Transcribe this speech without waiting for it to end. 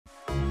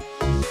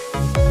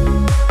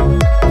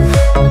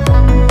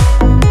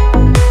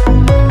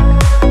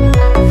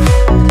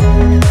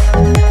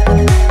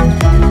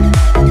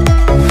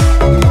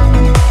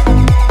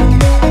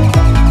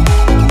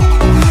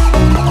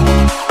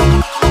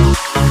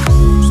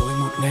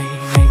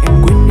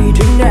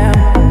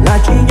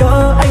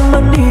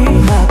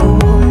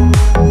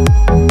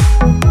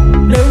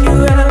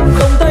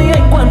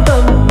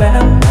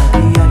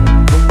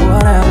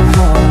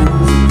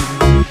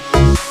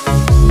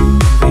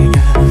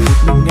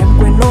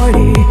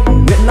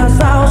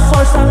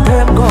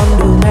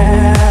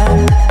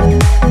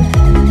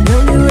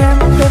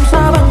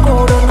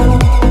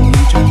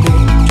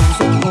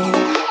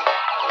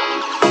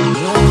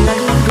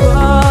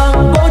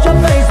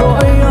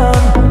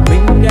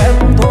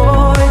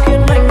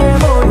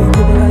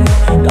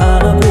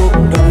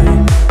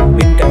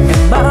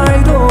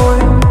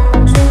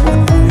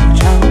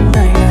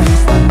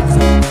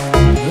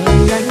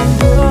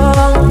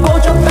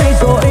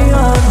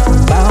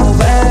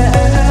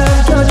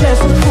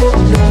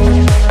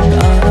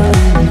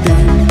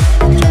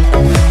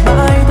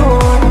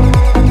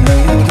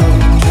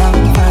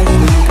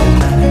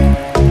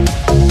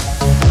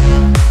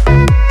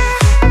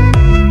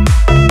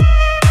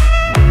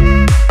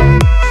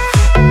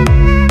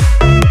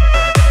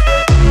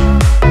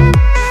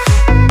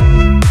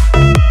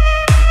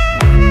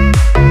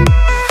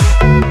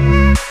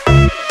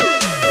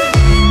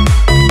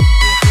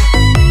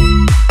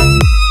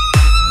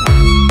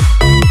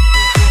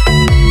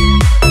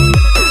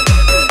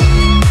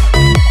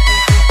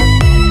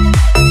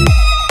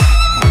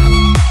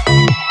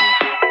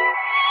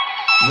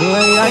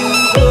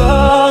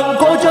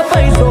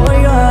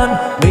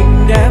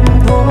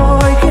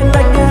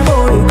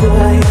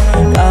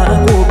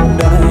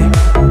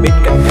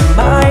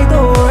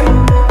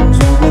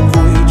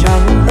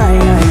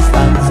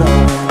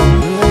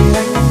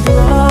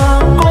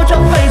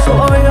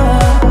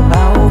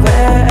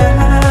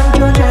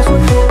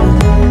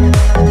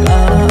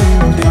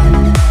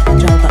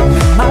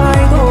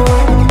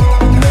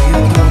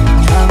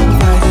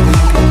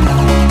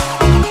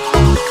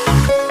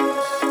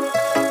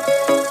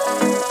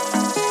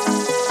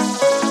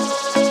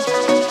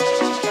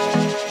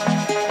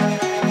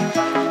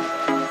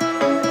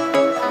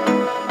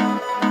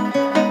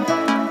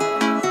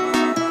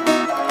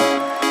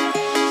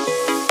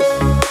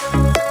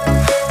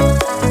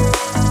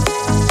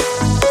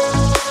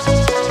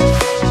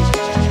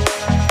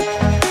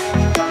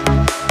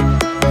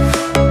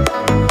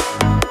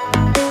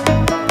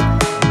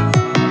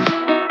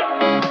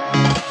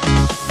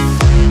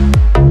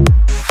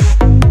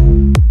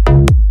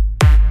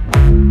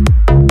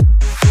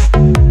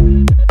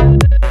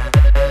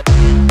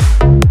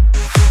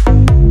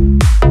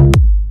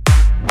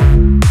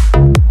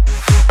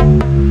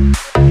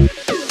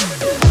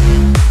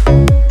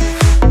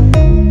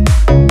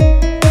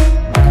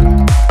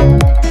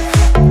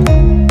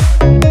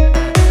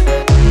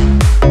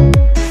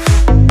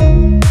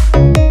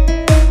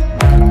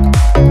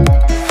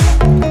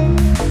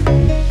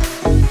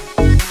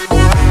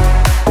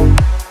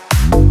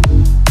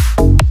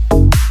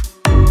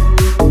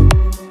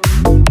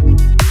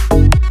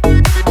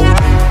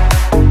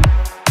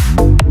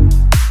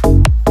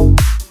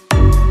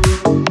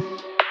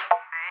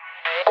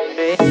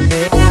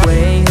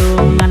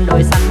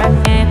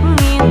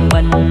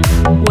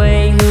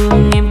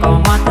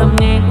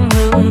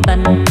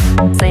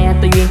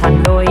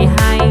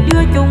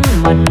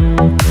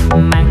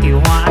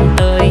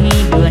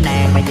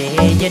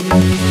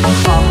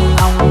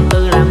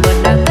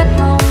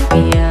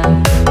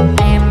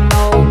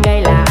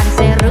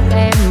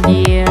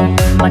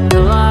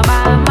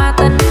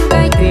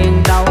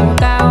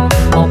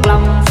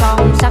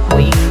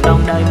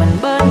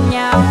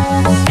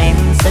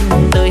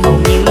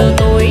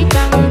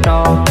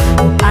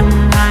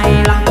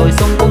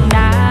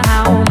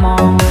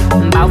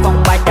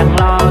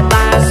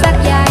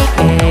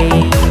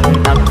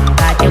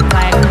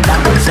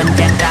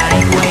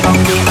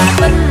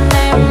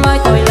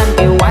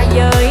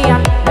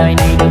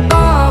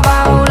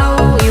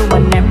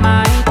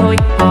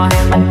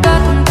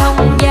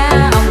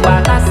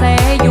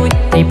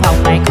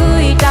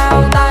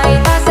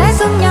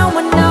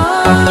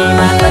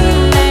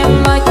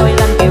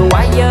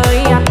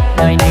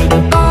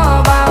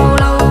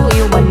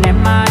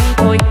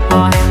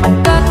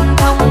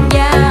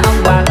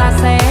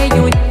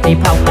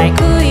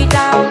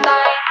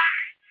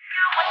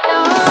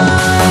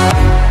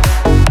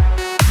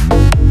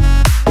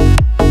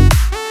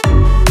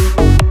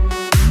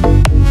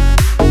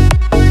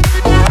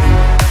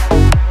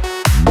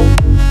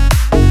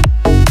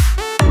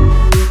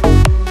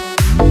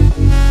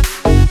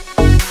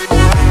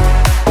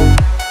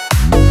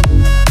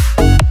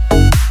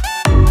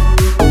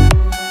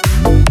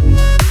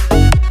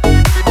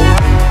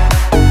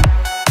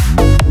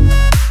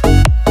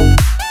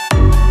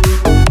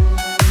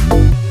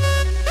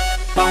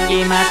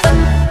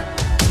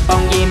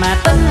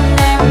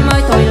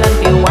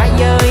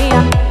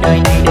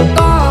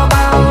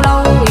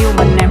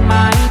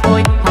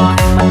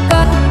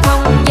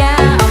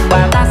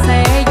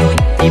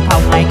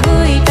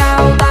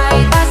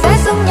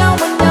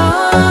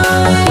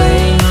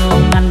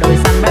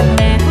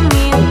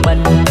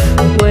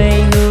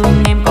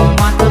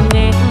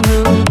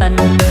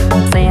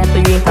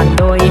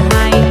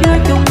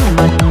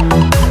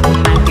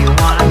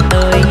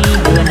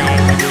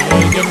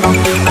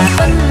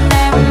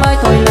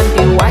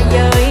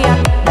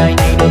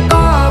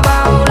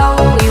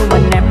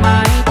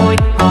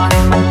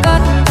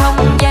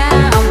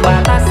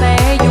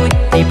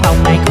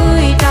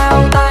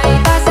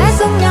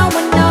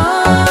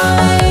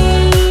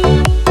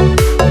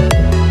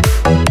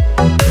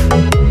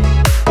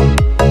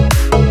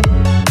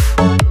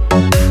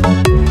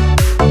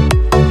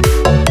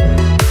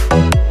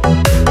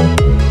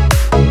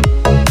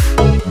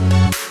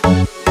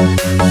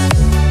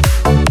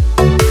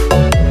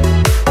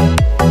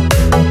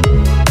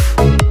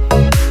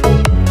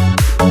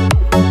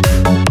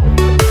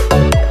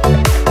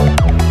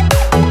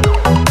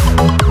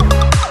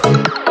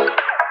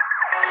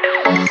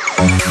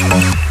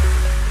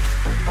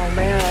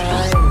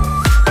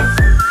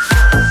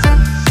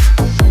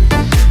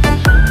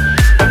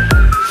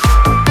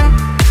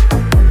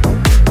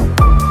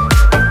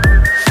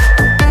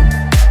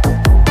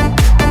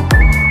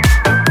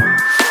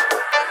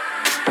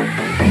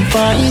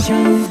phải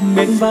chăng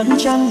bên ván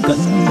trăng cận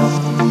bờ,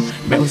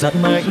 bèo dạt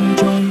mây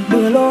trôi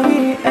đưa lối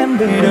em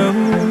về đâu,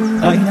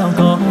 ai nào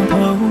có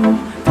thấu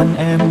thân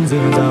em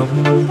dừng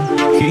dòng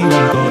khi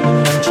lòng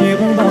còn chịu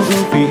bao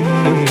ưu phiền,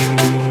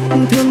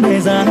 thương bề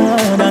giá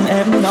đàn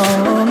em nó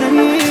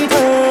ngây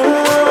thơ.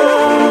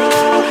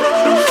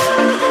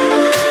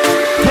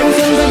 Thanh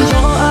xuân dành cho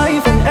ai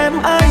phần em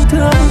ai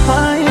thương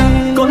ai,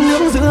 con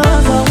nước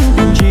giữa dòng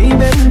cùng chỉ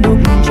bên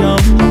đụng trong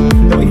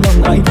nỗi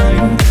lòng ai thấy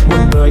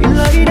buồn người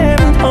lấy đêm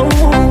thâu,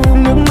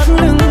 nước mắt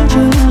lưng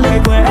chừng lệ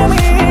quẻ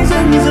mi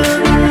rưng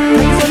rưng.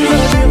 Thanh xuân giờ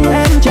riêng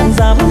em chẳng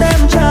dám đem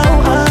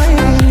trao ai,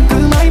 cứ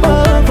mãi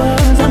bơ vơ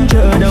dặn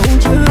chờ đâu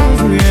chữ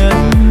duyên,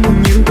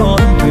 như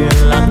con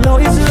thuyền lạc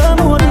lối giữa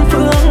muôn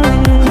phương,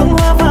 hương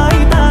hoa phai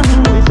tan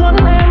mùi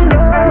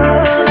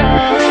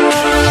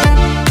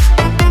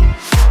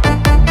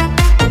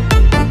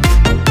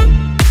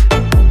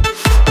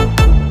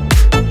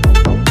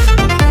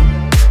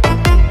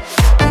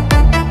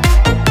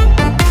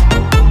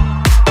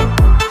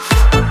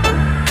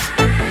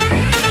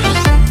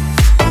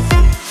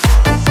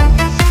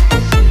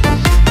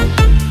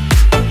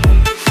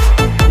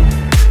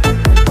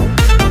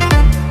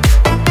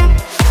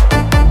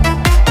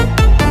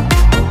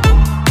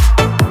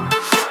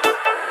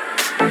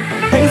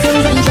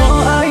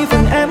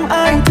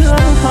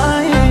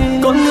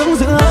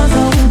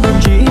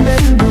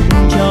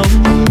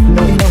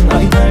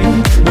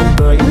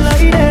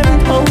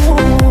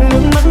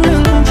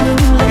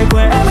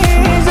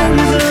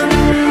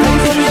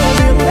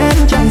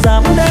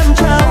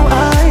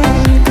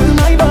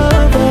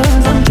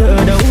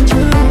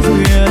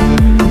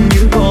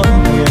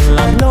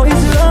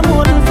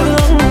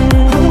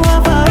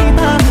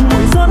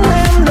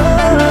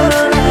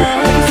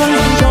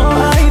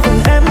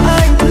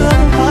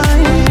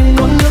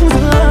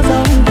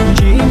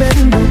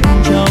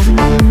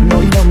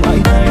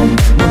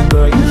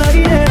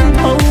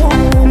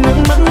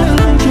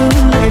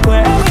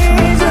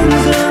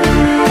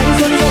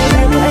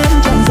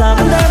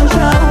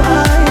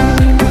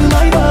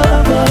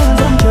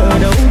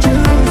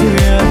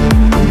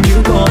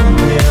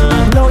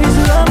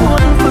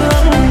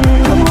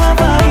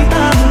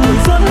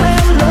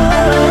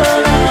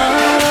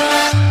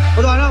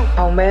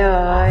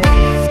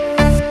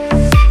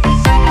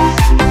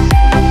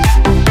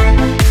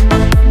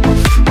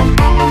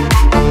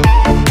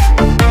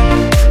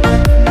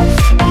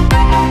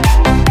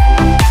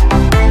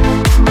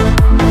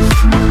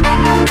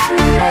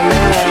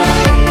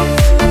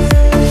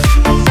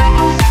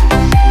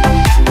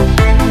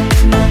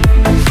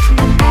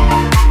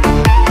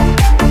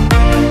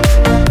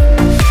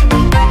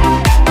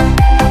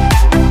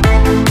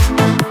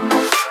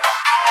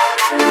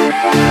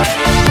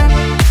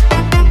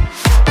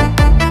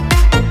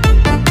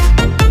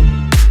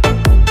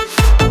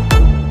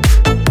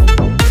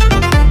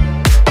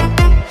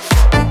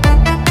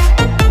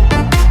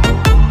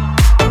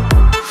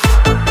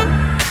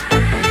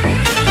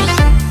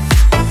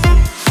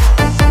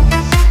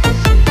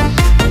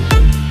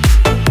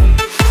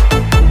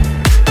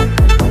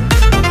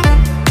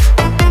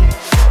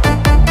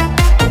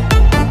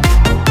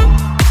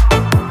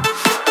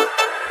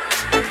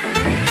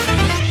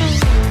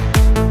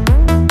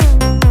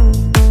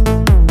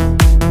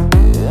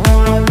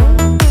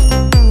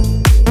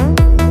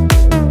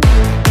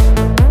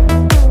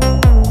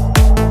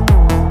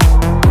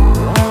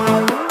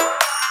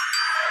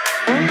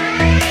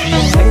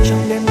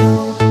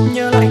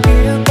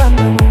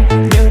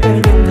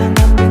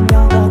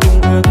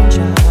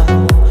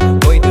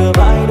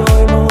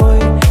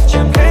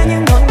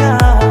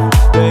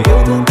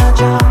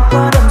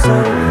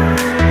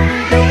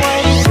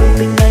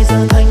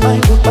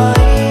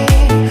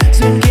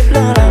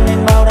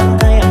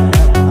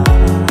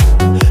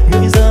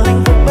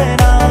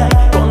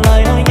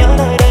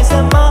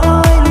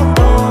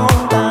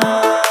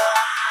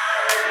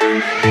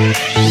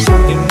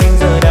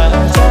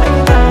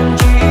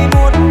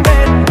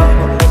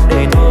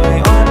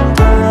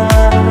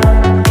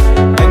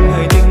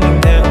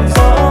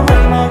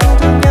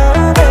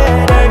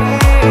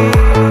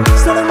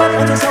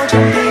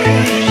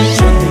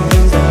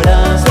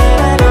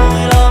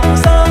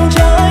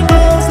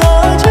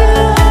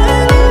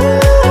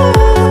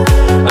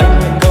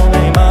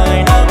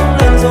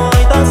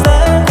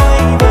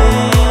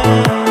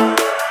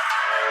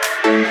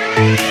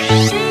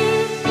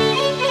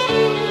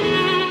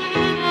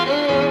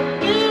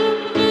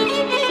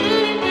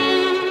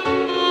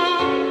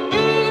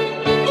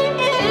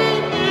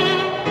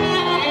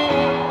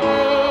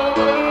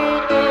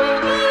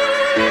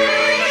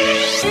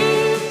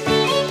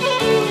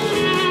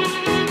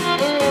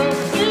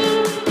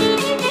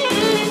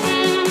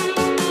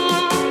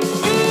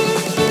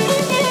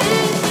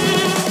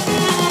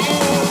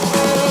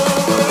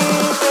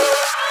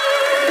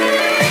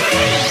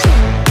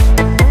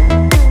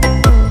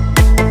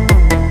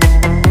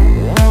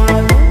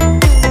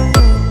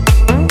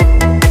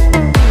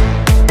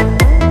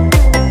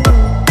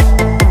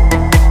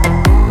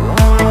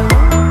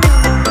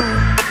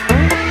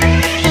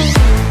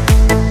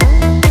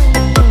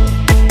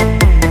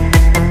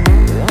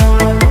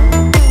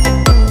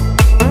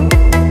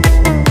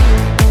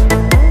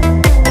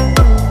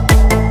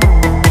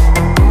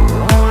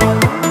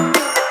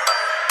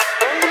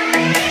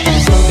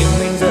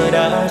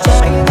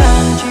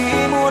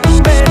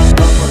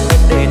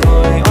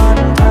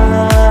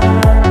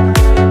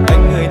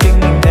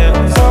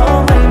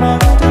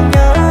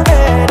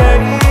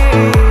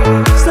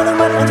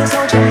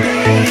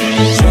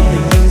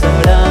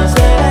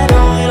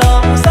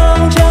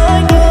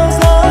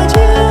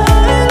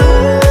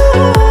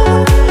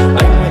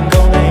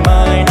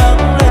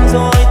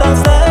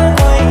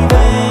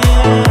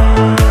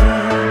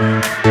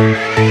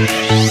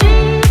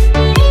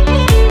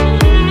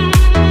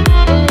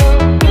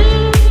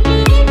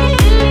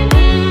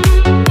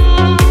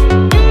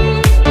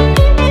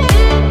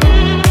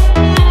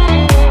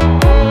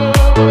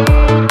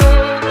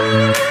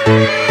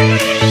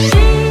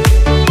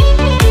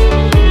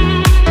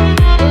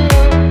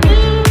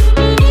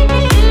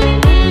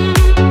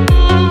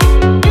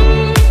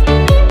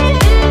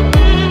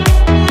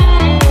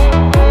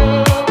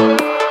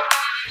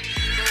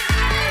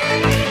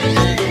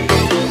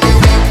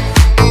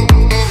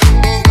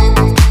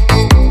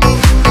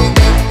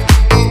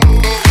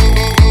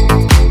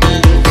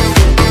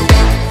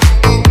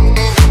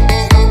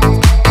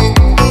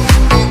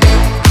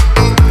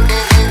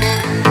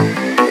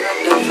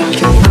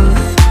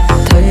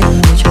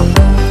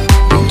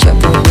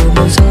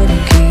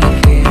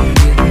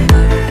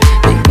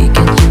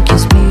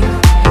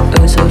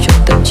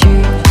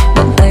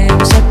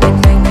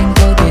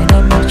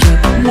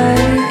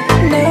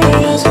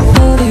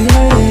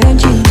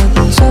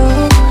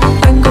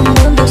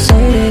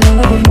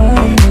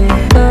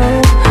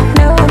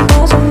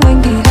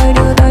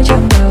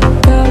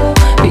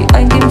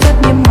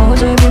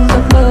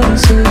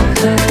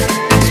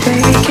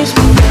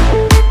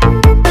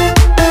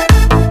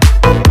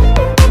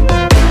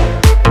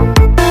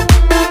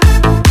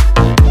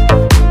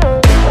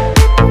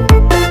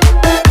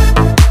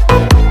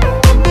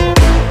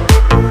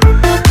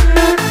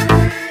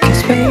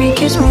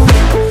kiss me more.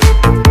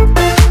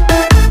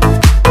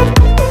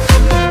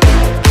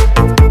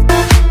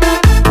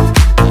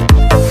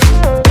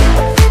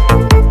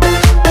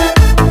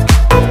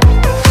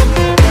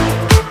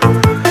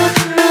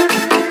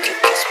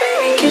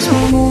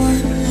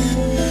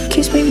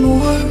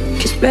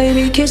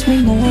 Baby, kiss me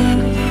more.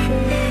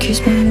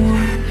 Kiss me more.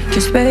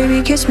 Kiss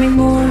baby, kiss me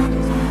more.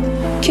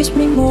 Kiss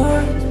me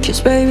more.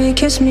 Kiss baby,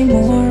 kiss me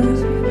more.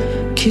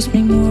 Kiss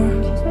me more.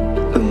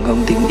 Ửng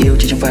hồng tình yêu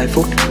chỉ trong vài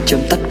phút, chấm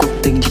tắt cuộc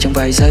tình chỉ trong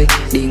vài giây.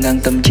 Đi ngang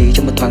tâm trí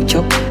trong một thoáng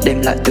chốc,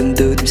 đem lại từng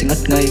từ tim sẽ ngất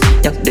ngây.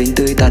 Nhắc đến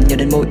tươi tắn nhớ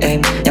đến môi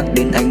em, nhắc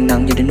đến ánh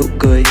nắng nhớ đến nụ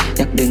cười,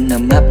 nhắc đến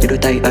nắm áp với đôi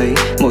tay ấy.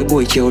 Mỗi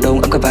buổi chiều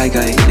đông ấm cả vai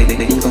gầy,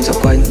 đi vòng dạo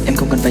quanh em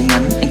không cần váy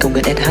ngắn, anh không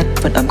cần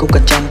SH, vẫn ấm không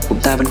cần trăng, bụng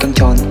ta vẫn căng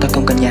tròn, ta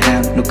không cần nhà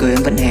hàng, nụ cười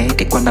em vẫn hé,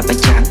 cách quan mặt bánh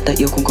tráng. Ta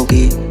yêu không cầu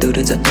kỳ, từ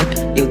đơn giản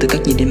nhất, yêu từ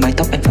cách nhìn đến mái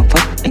tóc em phẳng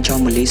phất. Anh cho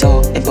một lý do,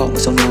 em bỏ một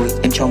dầu nồi,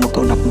 em cho một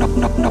câu nọc nọc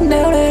nọc nọc.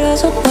 Nếu đây là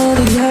giấc mơ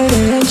thì hãy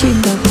để anh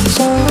chìm vào biển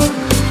sâu.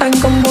 Anh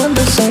không muốn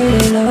thức dậy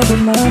để lỡ một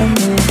mà anh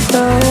ngủ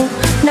đâu.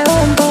 Nếu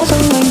em có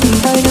giống anh thì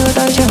hãy đưa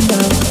tay chạm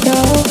vào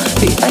nhau.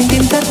 Vì anh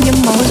tìm cách nhấm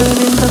máu rơi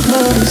lên giấc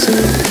mơ thành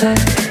sự thật.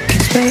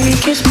 Kiss baby,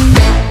 kiss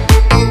me.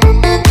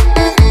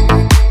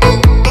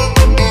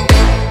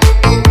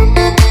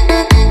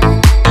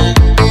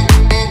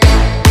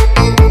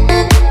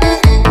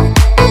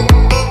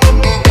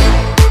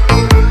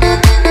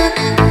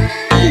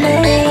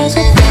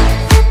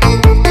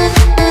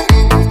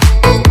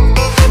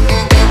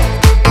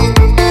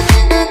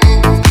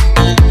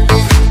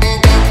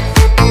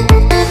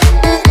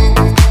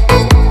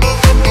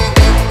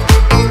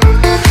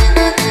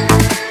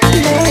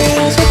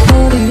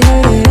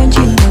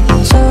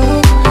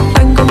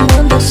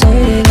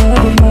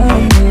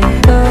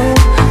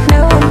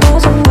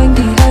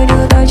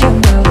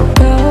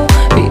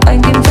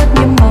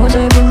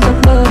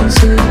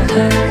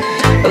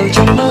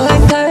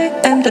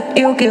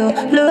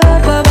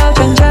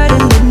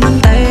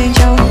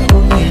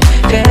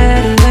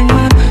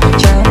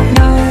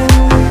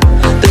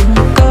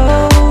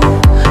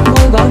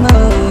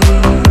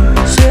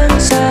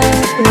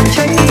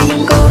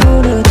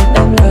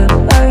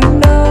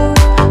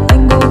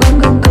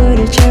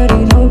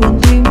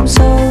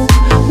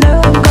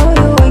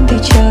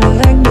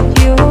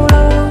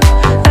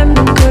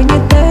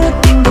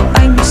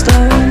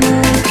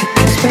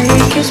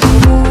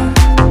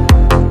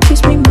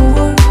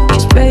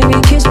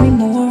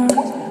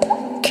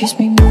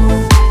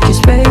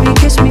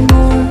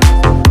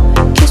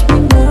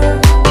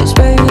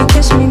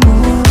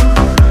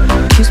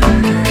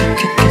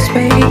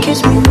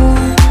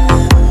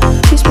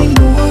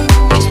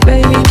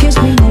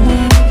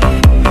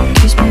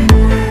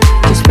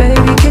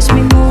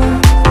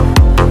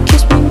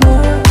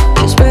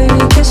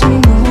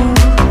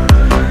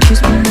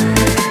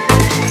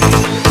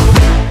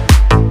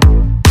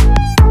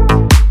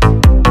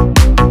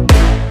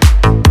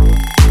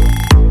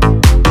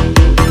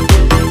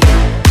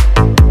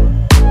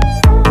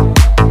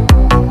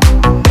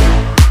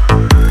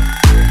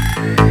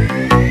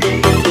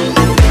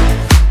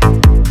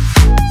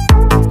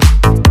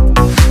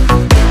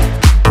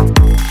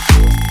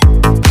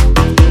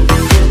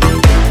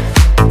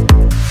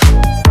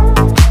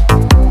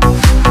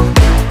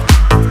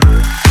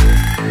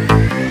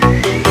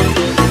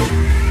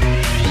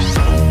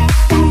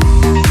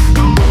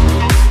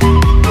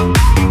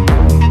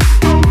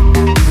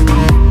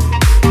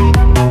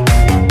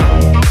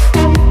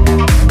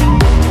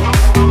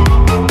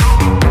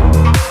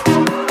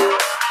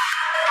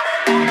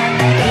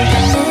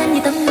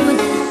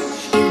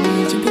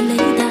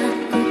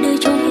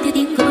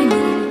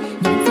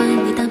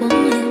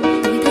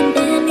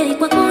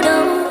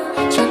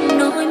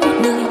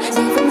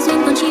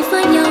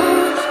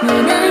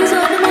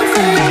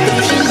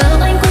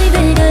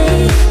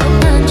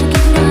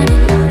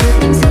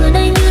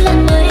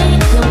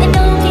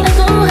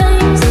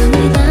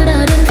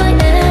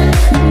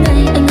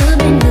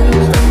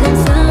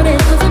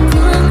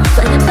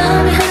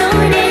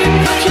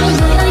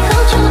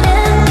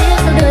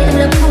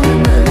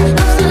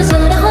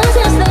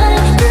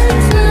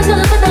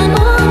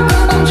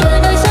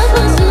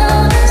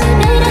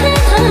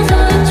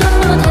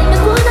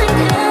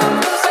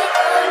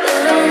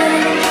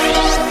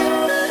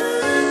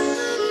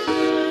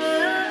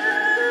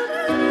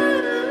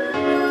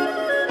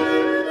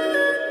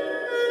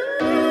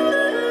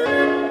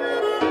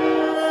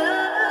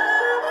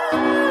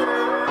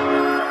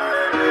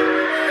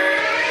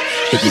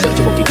 Việc gì đợi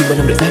cho một chuyện bao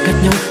năm đời xa cách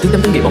nhau, thương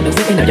tâm thương nghĩ bọn đang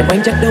xét cái nào dám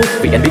oán trách đâu.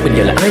 Vì anh biết mình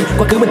giờ là ai,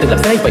 quá khứ mình từng làm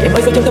sai. Vậy em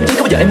ơi sao trong tâm trí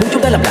có bao giờ em muốn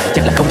chúng ta làm lại?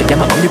 Chắc là không, chắc chắn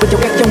mà mỏng như vết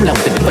dấu cát trong lòng.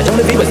 Tình đừng vào trong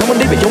nơi phía bờ sông anh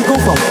đi về chốn khu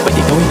phòng. Vậy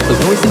thì thôi,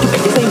 thôi xin chúc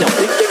bạn trái say nồng.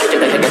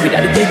 Chẳng này hạnh vì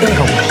đã được dây tơ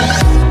hồng.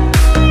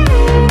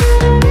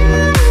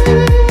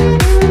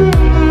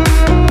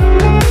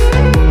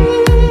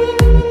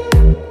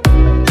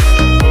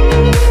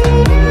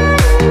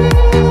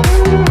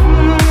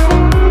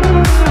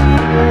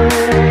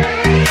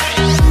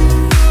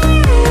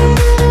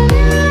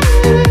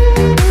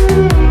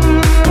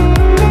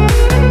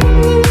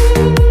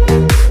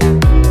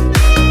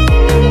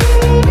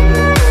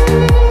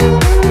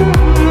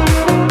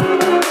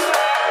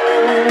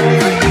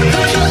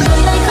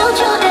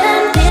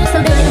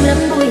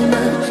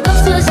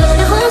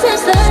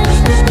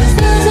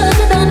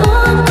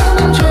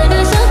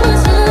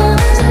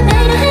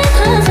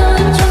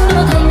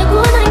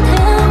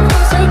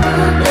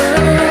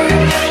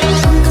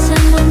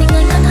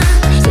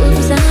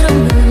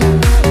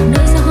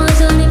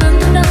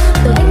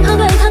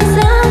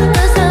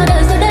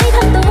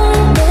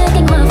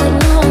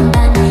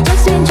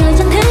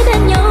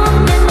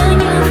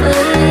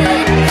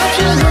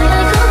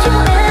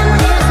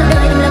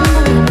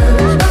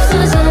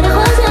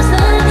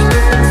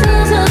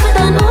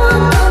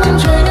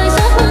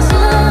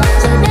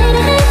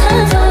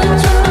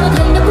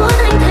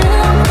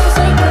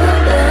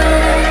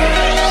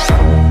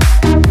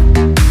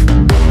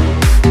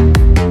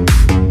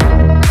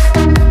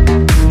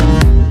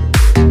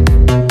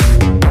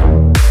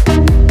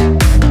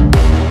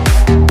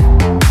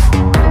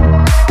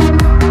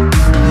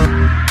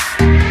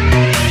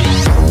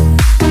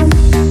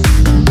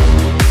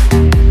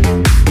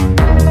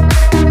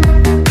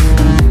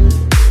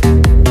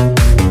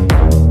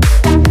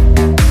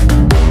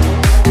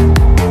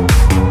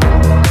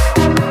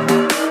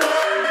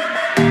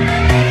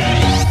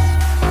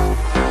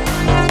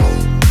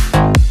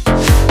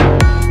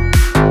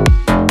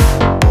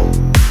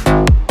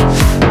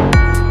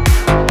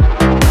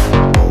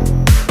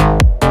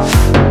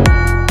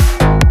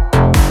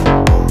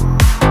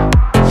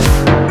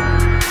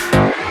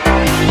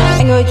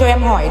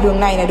 đường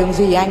này là đường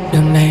gì anh?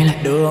 Đường này là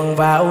đường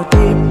vào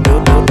tim,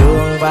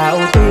 đường vào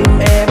tim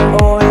em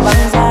ôi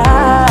băng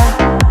giá.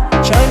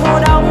 Trời mùa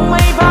đông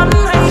mây vẫn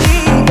hay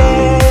đi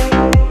về,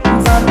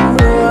 vẫn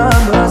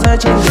mưa rơi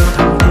trên đường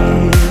thầm thì.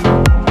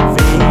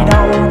 Vì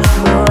đâu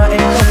mưa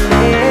em không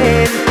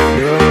đến,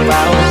 đường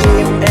vào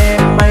tim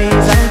em mây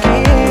giăng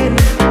kín.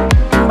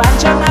 Bàn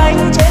chân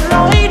anh trên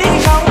lối đi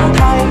không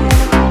thành,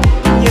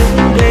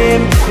 những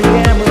đêm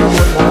khuya mưa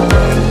buồn một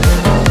mình.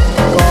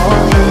 Có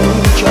như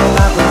cho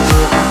ta cùng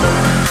được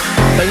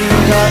từng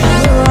cơn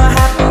mưa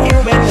hát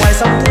yêu bên ngoài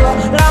sông Thưa.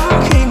 Lắm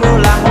khi mưa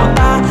làm hồn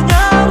ta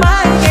nhớ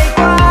mãi ngày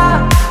qua,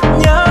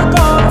 nhớ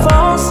con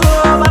phố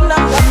xưa vẫn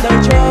đang thầm đợi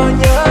chờ,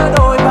 nhớ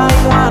đôi vai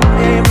ngoan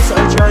em sợ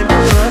trời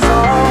mưa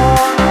gió.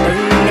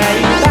 Từng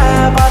ngày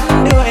ta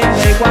vẫn đưa em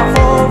về qua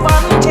phố,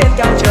 vẫn trên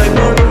cao trời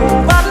mưa lũ,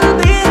 vẫn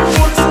tiếng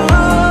buồn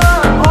xưa.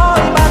 Ôi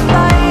bàn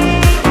tay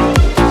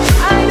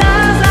ai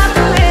đã dắt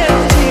em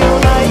chiều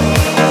nay.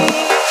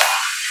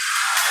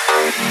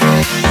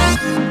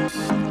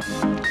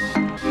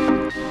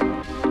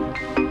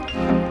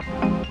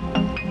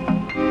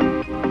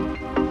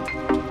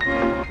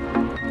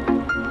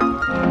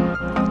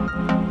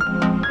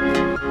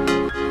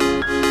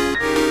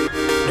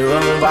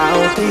 Đường vào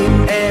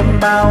tim em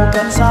bao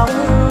cơn sóng,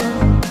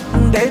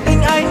 để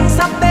tình anh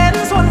sắp đến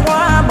xuân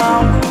hoa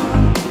mỏng.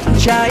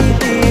 Trái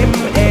tim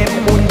em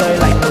muôn đời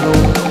lạnh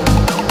lùng,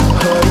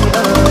 hỡi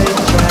ơi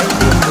trái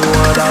tim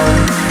mùa đông.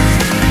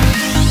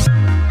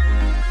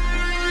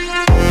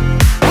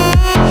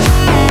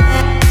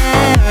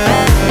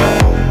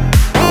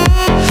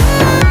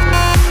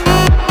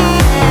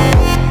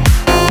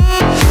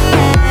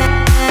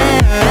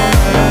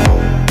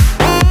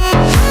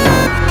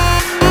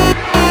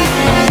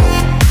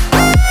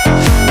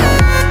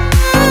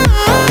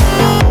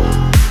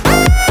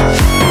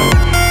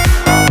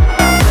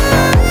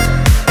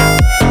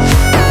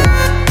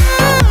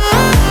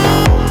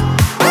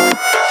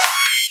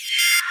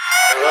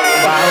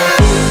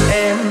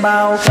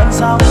 Bao cơn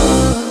sóng,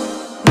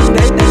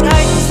 để tình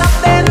anh sắp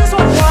đến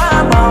xuân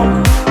hoa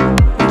mỏng.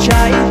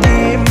 Trái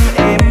tim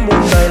em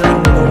muôn đời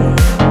lạnh lùng,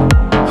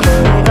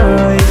 hỡi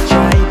ơi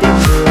trái tim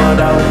mùa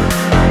đông.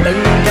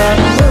 Từng cơn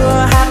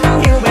mưa hát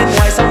yêu bên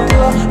ngoài sông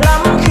Thưa.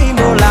 Lắm khi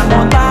mưa làm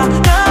hồn ta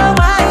nhớ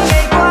mãi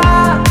ngày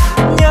qua,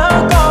 nhớ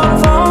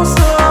con phố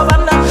xưa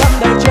vẫn đang thầm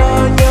đợi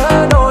chờ,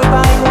 nhớ đôi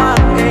vai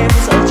ngoan em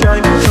sợ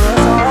trời mưa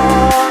gió.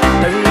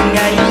 Từng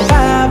ngày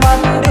ta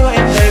vẫn đưa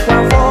em về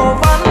qua phố,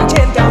 vẫn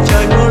trên cao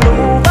trời mưa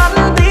lũ,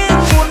 vẫn tiếng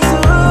buồn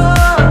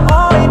xưa.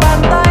 Ôi bàn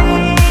tay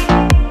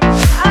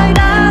ai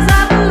đã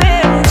dắt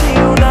em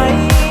chiều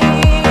nay.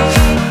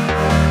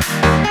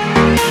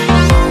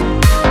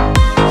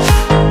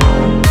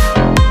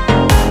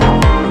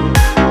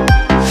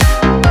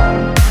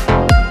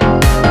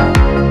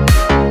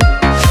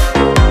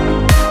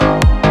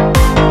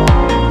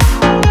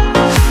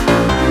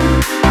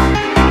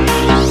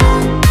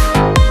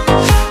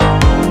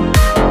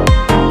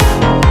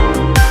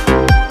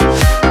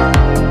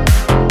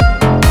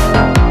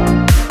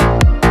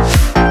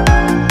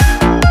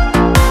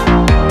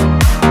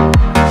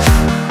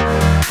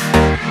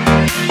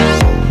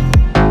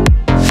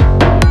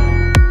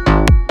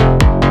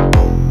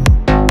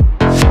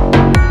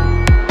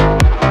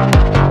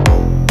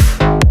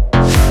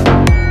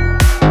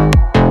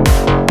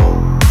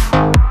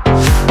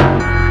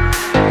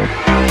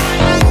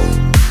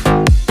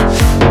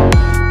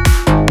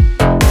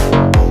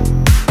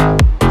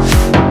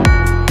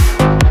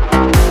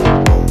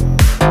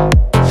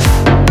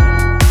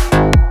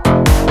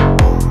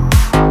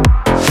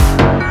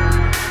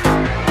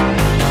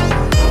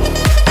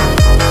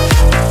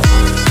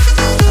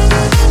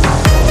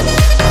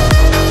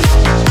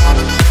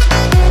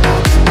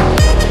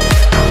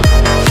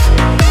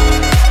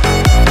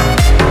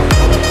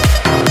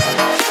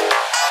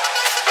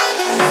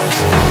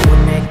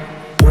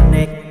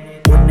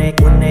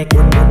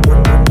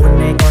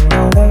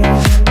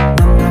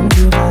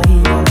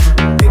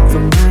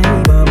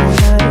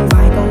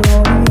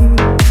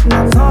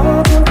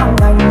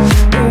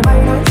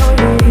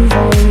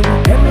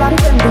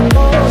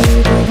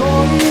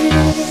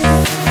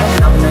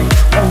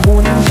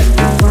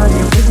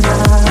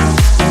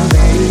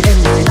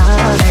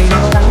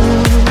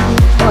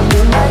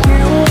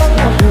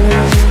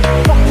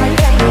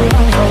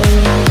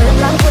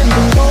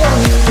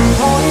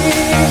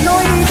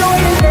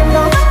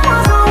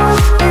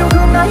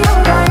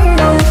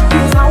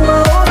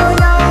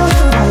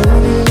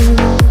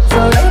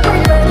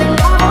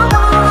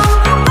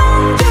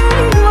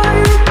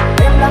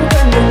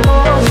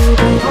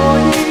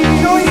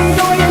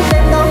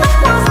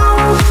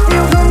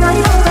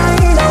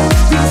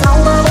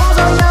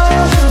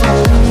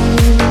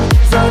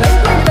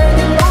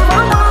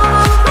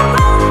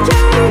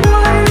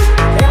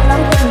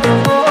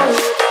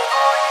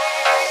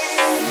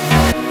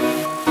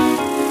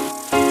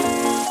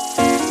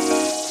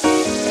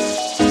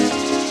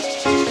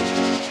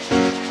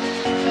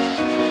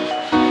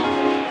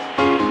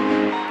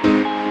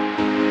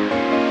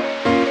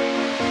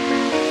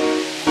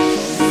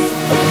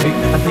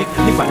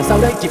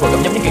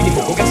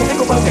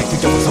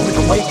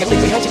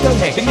 hai chiếc đơn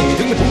hàng đến những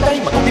thứ mình muốn tay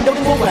mà không tìm đâu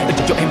đến vô vàng. Từng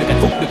chúc cho em được hạnh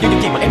phúc, được như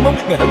những gì mà em mong.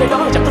 Ngờ đâu đây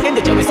đó chẳng thức em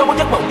để trở về sau một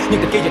giấc mộng.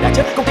 Nhưng tình kia giờ đã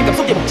chết, không tìm cảm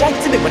xúc về một trai.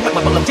 Xin đừng mảnh mặt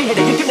bằng lòng chi hay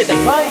để những kiếp này tàn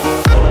phai.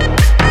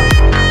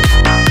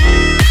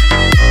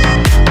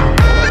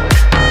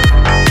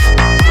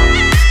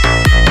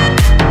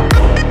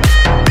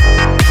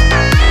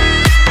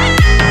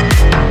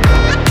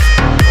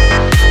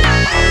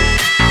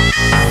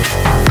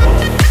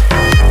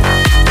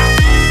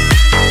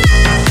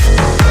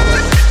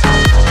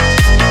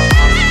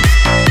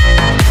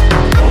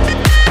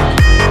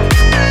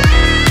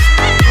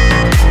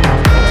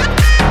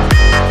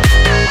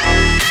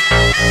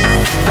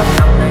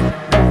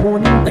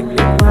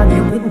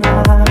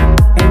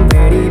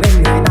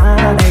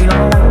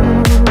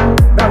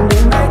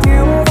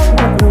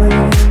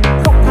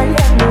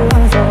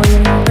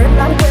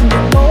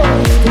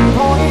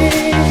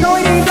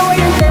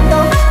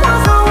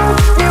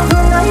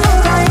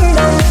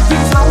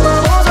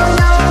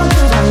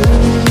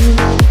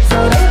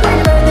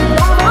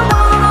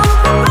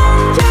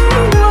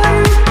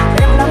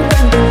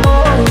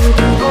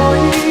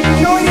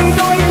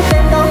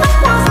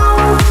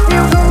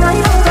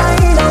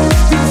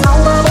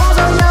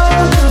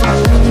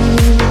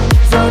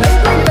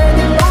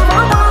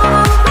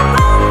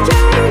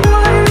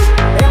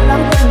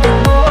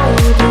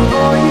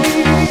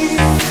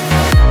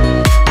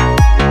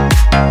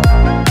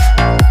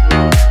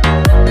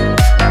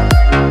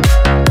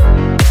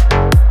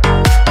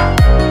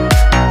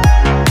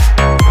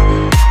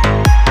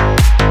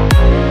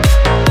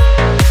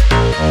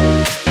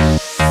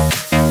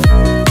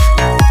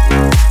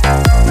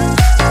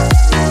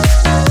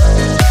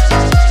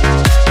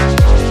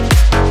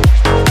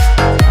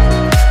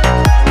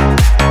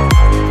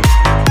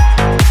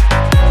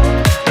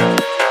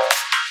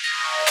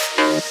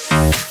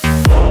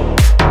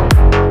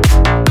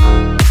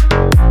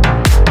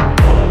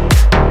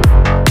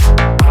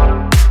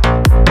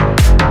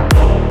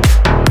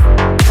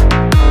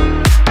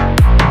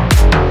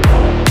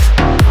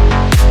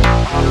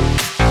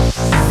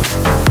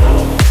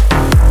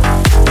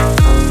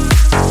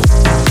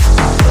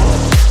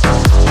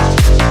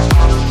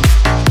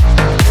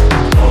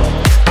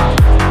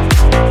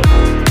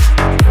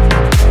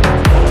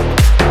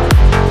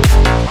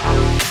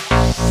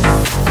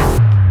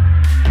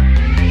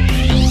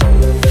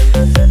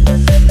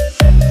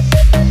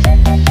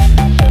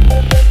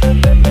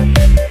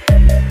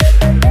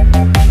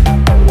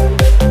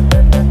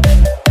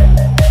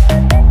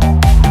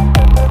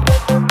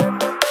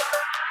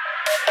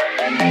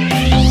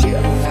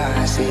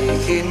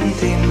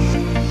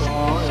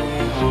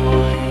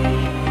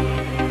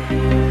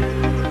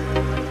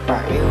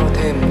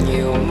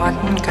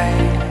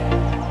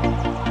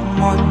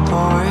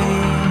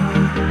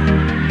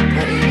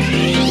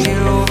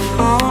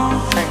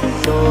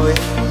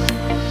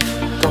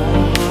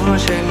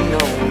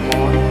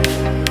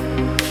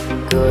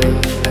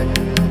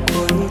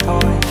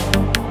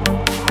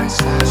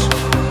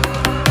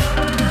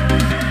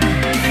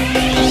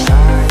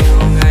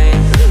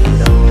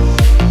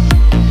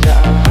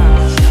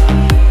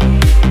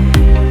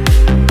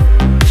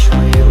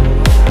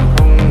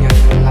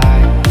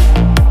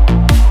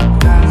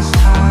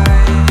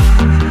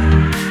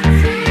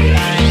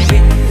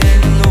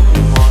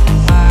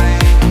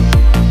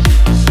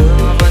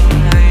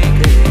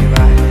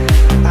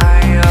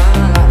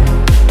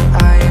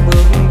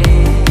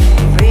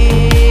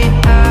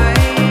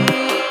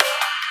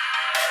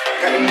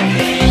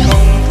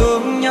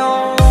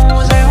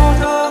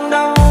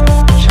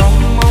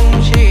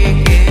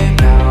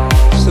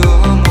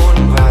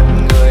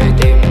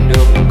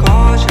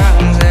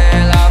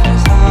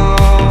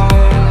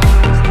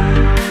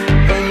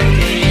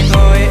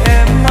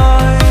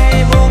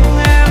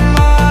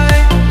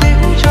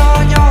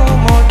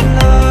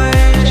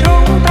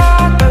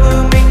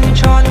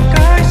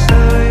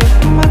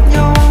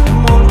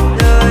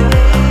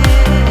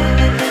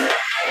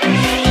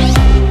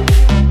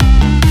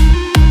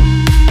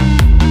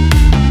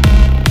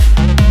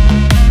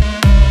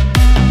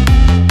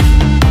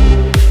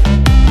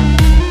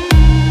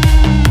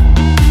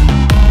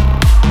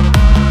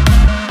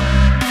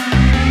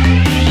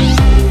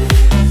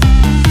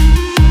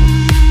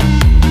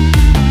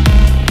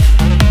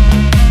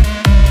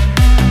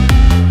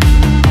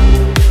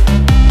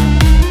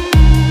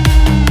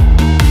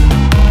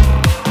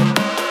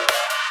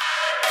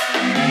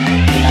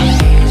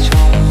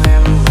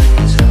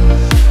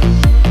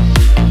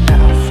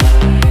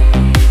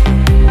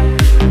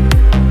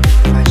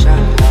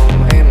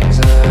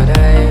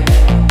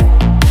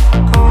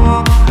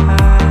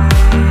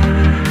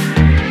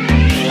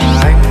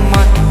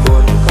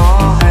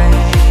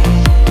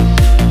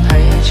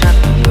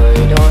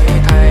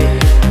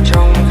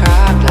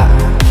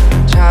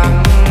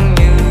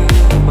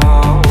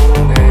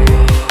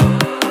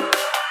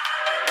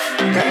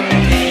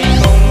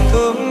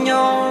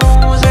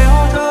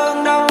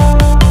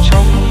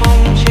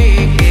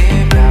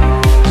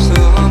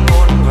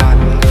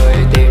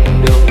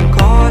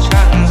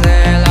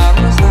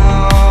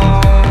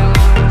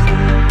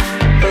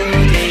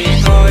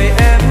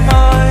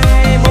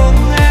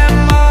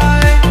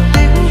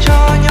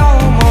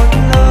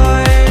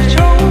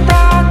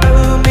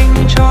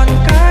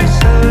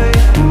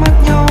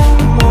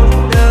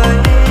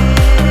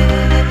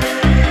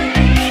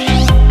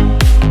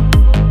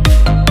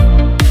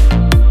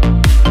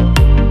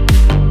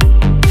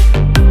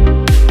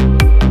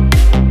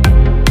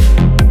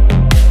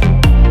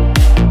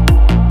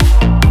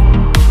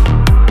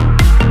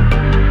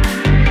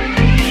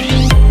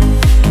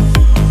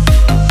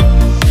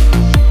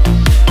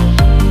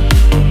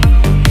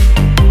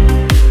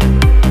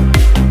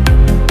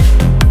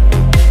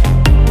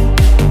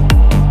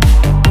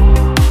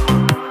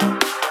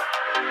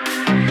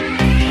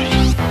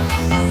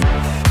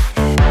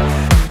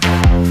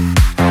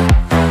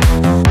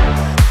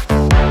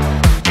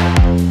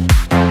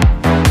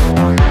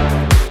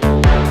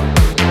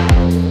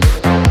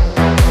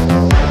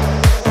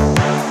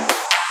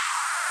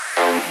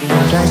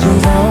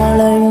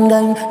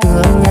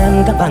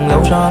 vàng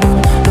lâu son,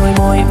 đôi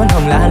môi vẫn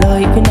hồng lạ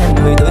lời khiến em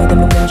cười tươi thêm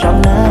lúc bên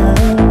trong nắng.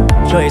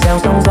 Trời gieo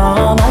sóng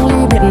gió mang ly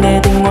biệt để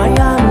tình ngoái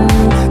ăn,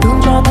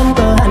 thương cho thân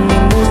cờ hẳn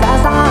mình ngu xa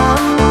xa.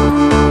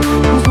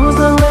 Du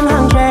dương bên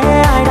hàng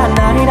tre ai đàn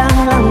ai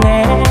đang lắng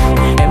nghe,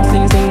 em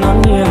xinh xinh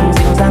ngon nghiêng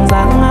dịu dàng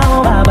dáng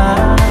áo bà.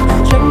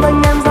 Tranh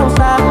vênh em giàu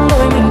sáng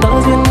đôi mình tơ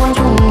duyên muôn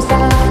trùng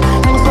xa,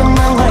 thanh xuân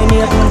mang hoài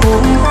niệm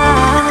cùng ta.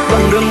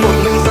 Bằng đường một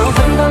mình sao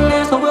thanh thang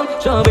nghe sóng vương,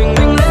 chờ bình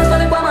minh lên sao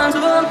lên qua màn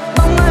sương.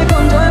 Bóng ai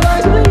còn trời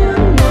bay dưới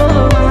những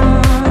mơ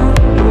màng,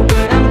 nụ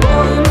cười em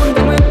tôi luôn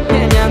vẹn nguyên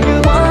nhẹ nhàng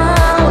như hoa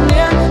hồn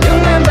nhiên,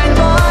 nhưng em dành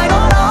cho ai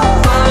đó đâu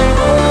phải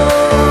tôi.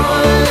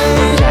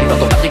 Trai vào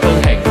còn lắm những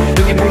cơn hẹn,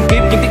 đương em muôn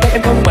kiếp nhưng tiếc thấy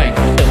em không màng.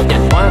 Từ một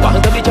nhành hoa tỏa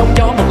hương thơm đi trong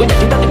gió, một ngôi nhà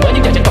chúng ta từng mới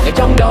nhưng nhà chẳng còn ở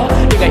trong đó.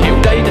 Nhưng ngày hiểu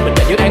đây tình mình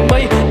dài như áng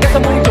mây, các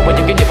sao muôn trùng và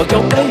những kỷ niệm vẫn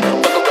trốn đây.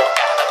 Vẫn còn độ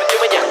cả mà như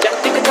mây nhạc trắng,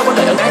 tiếng cách không có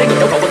lời ân ái để người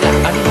đâu còn vẫn là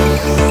anh.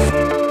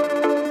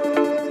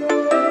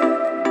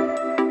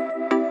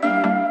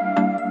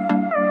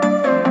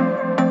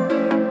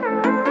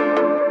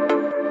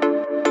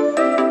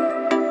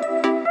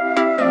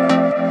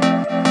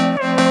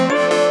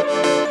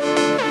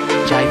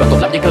 Trai và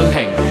còn lắm những cơn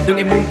hẹn, đương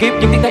em muôn kiếp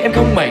nhưng tiếc thấy em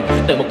không màng.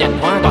 Từ một nhành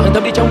hoa tỏa hương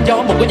thơm đi trong gió,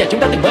 một ngôi nhà chúng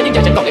ta từng mới nhưng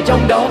nhà chẳng còn ở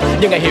trong đó.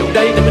 Nhưng ngày hiểu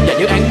đây tình mình dài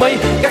như áng mây,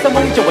 các sao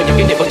muôn trùng và những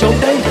kỷ niệm vẫn trốn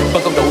đây.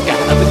 Vẫn còn đủ cả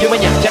ở bên dưới mây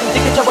nhạc trắng,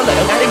 tiếng cách cho vẫn lời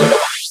ân ái để người đâu.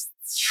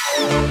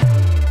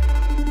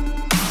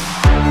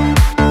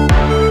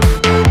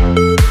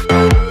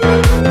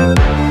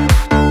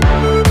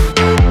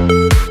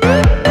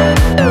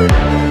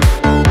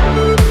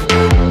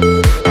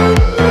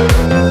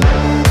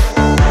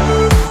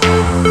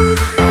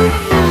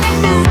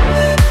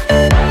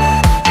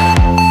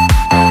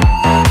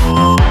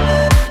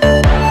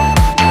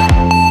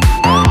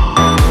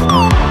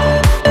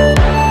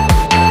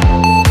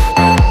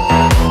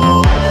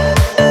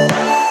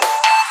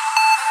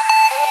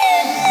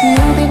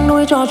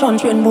 Cho tròn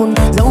chuyện buồn,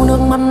 dấu nước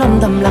mắt âm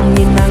thầm lặng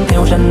nhìn nàng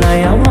theo trần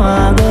này áo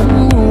hoa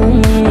gấm.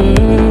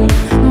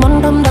 Mắt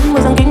thâm đắm mưa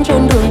giăng kính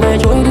trên đường về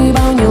trôi đi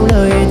bao nhiêu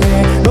lời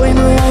thề, đôi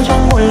mươi ai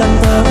trong một lần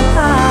thở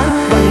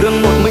than. Bằng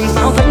đường một mình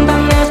sao thanh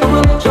thang nghe sóng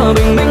vương, chờ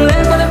bình minh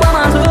lên sao lên qua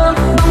màn sương.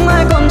 Bóng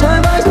ai còn trời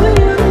bay dưới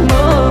những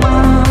mơ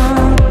màng,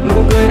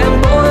 nụ cười em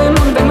tôi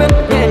luôn vẹn nguyên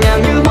nhẹ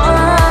nhàng như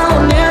hoa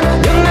hồn nhiên,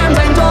 nhưng em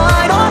dành cho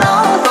ai đó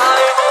đâu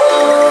phải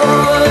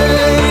tôi.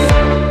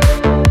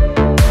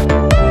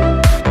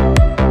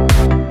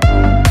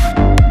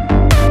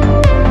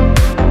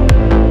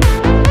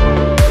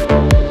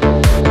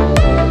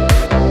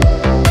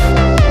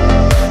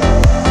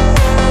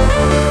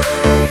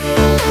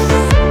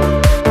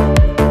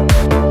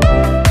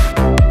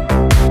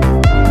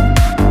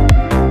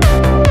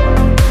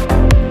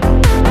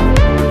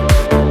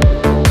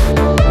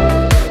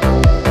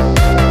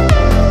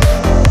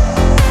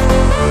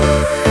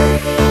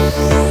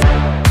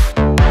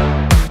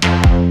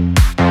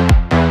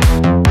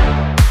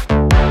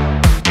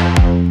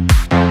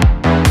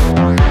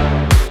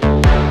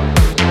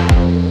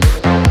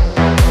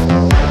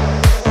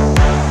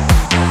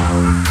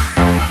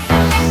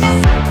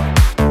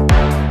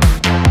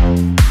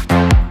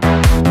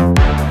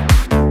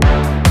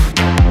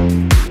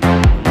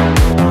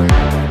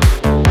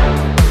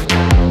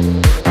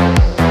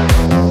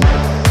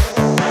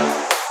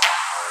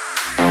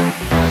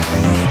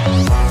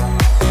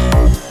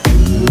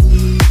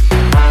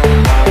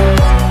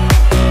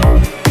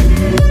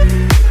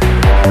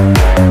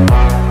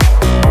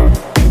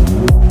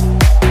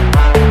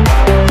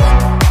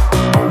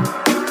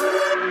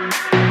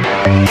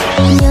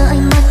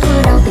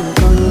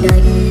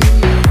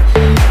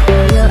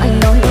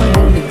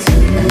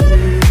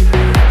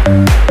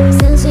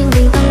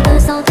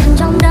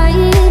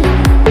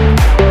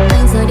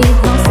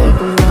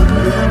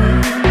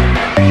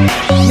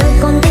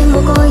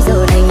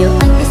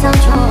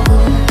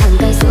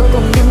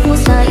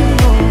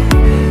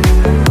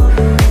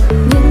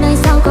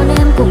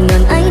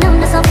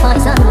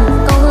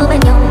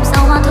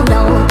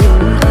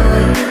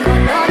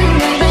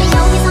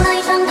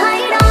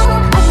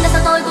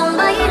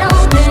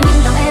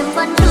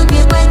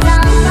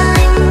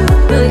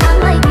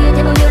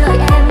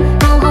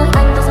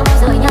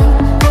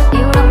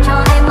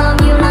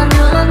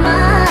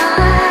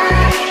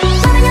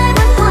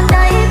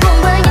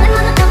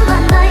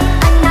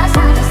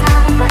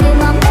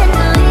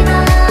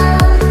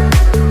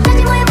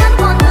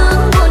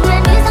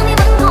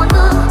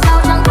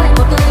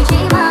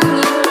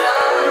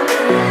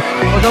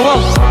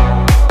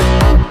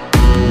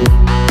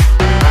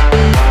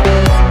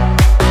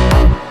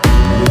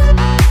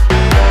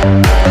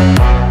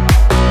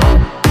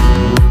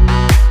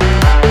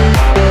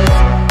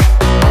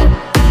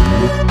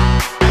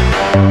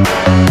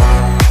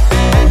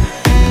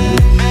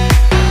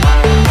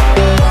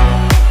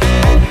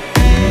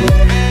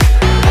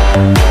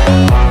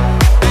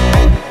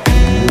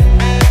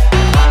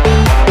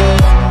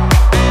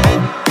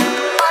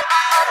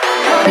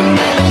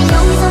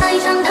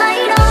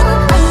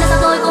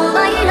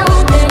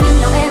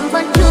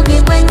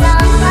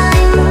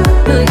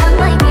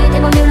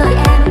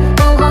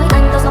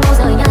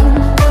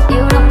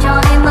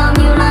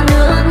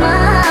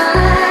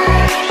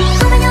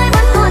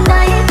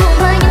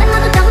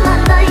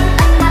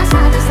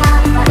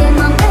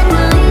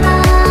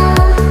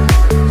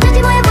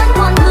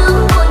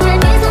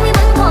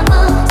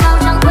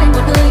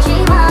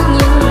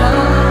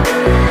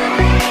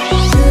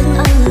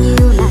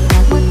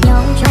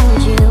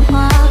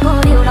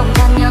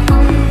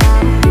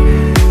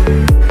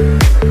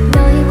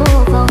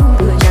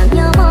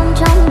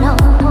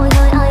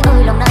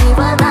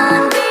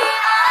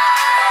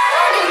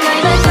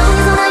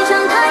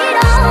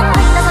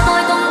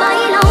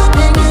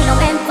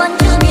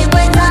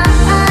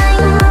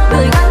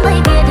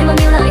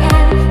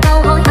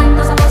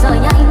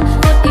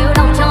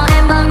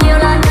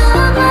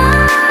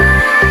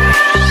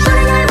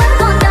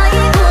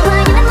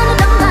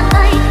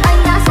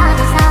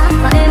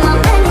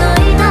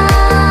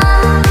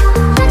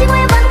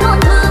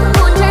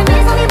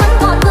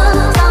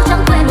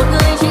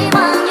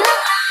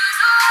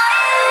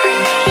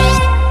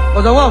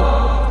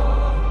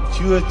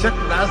 chắc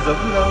đã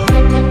giống đâu.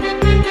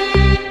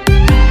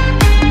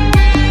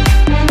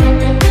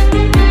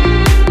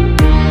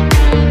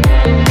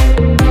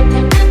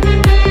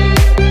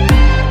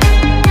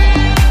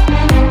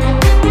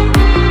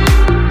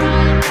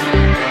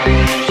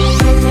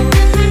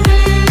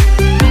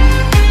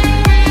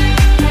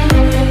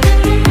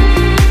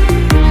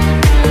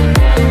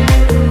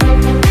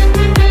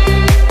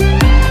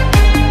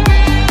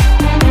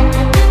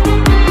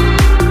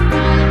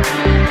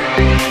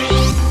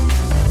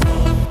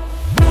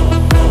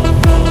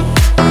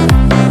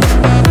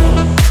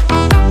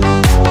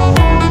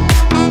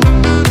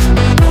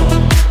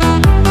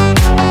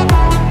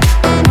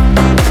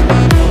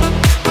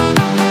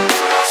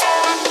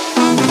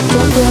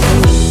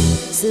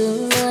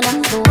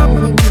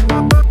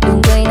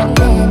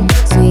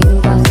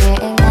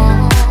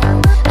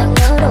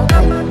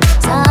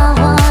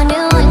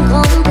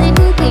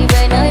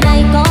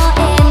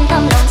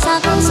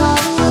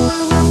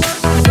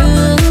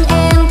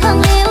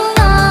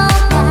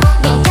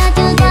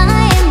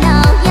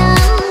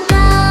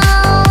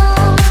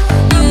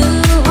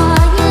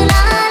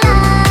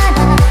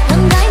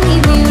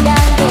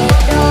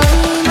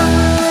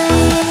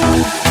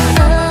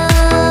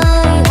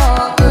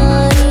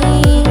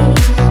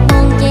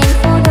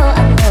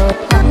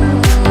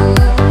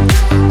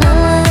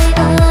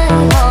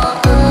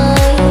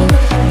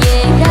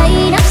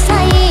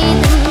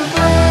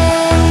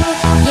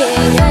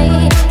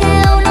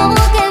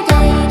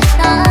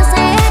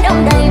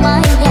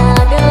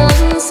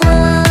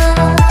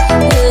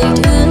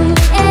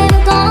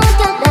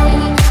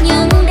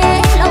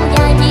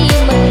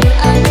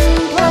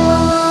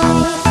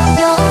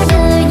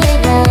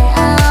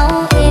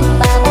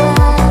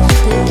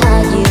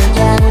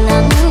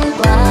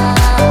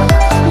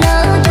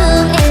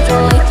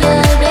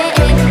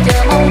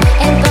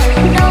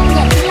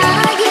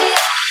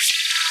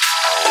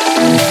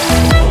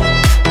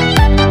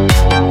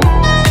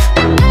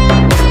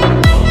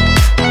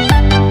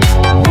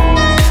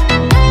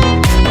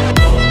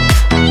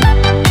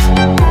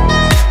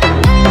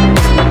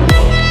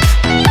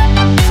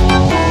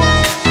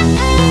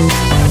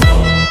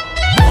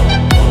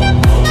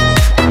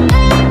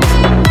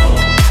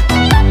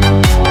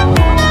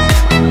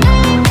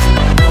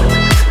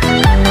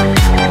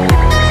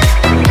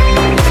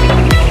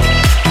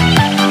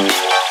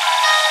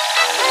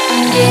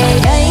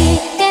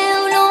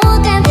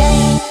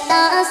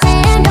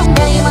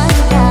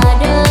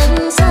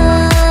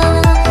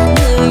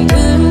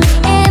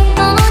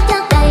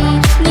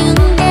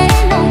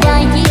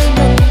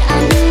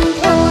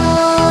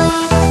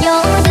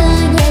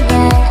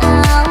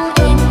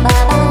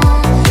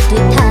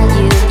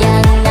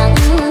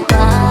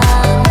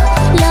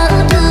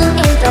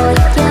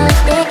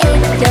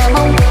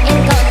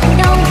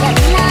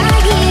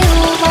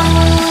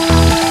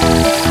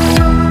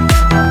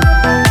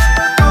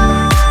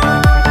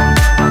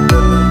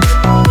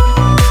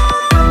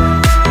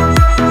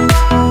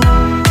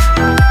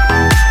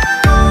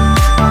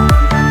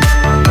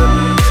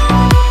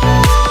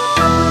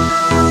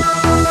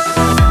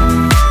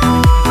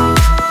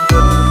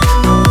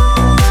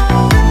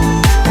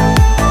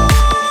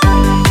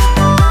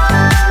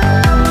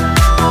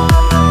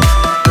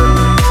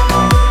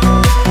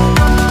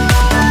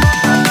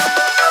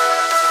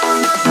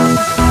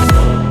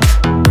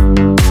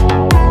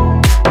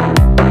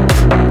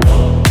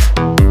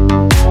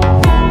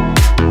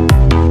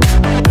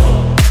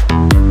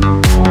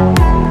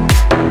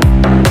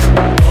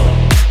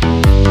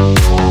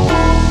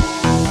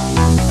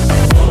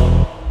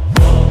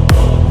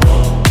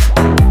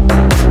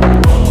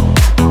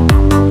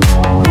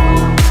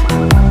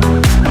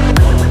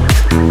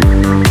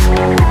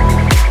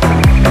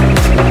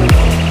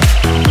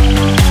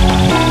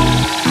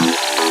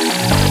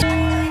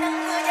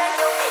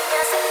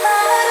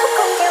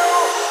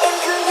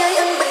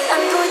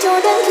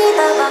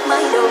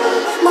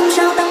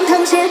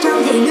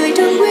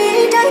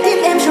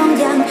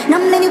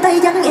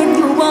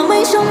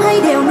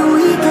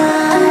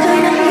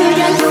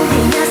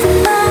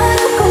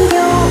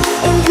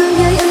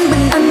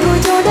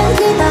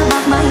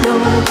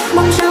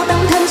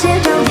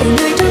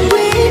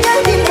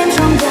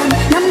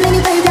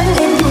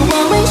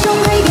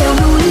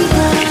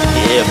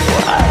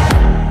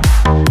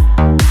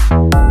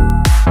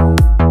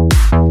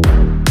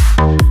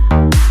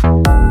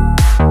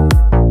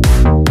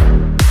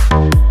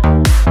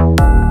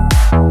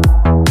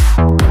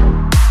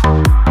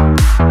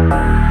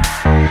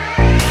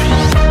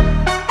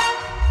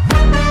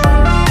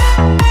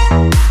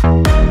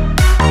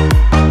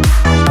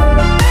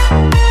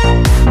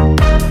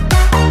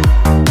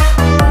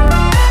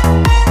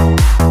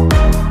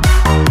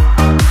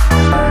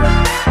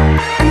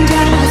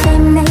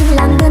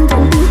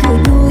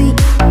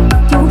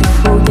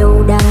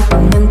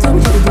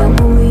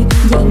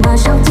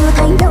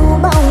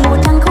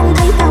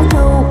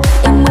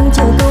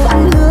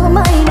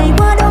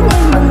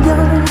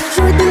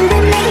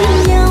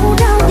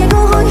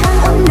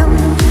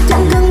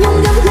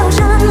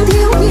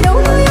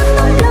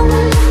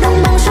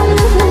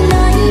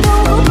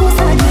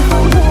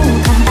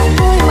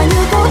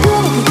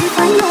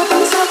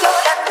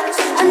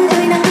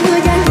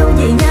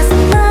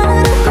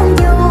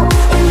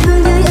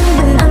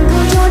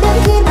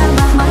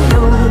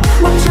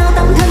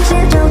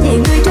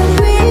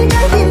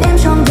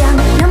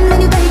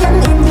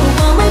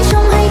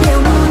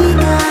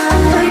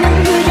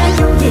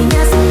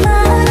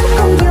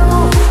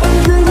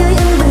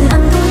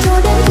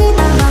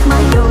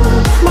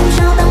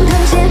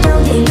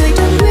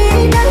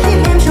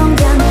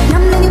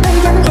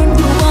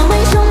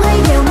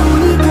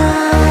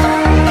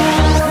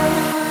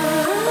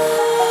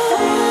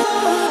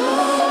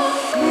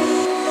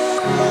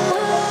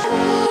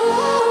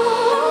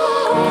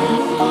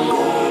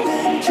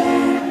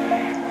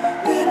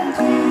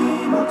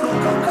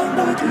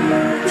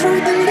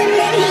 Rồi từng đêm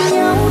đến bên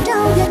nhau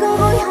trao vài câu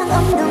hối hận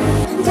âm thầm,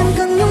 chẳng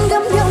cần nhung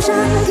gấm giàu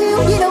sang thiếu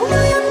gì đâu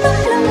nơi anh tấm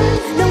lòng.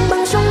 Đồng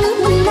bằng sông nước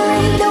mình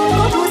nay đâu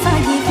có thua xa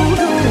gì phú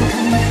đô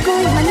thành,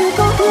 coi mà như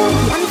có thương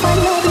thì anh phải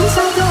lo biết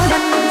sao cho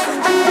đành.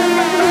 Anh từng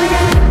là người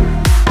đàn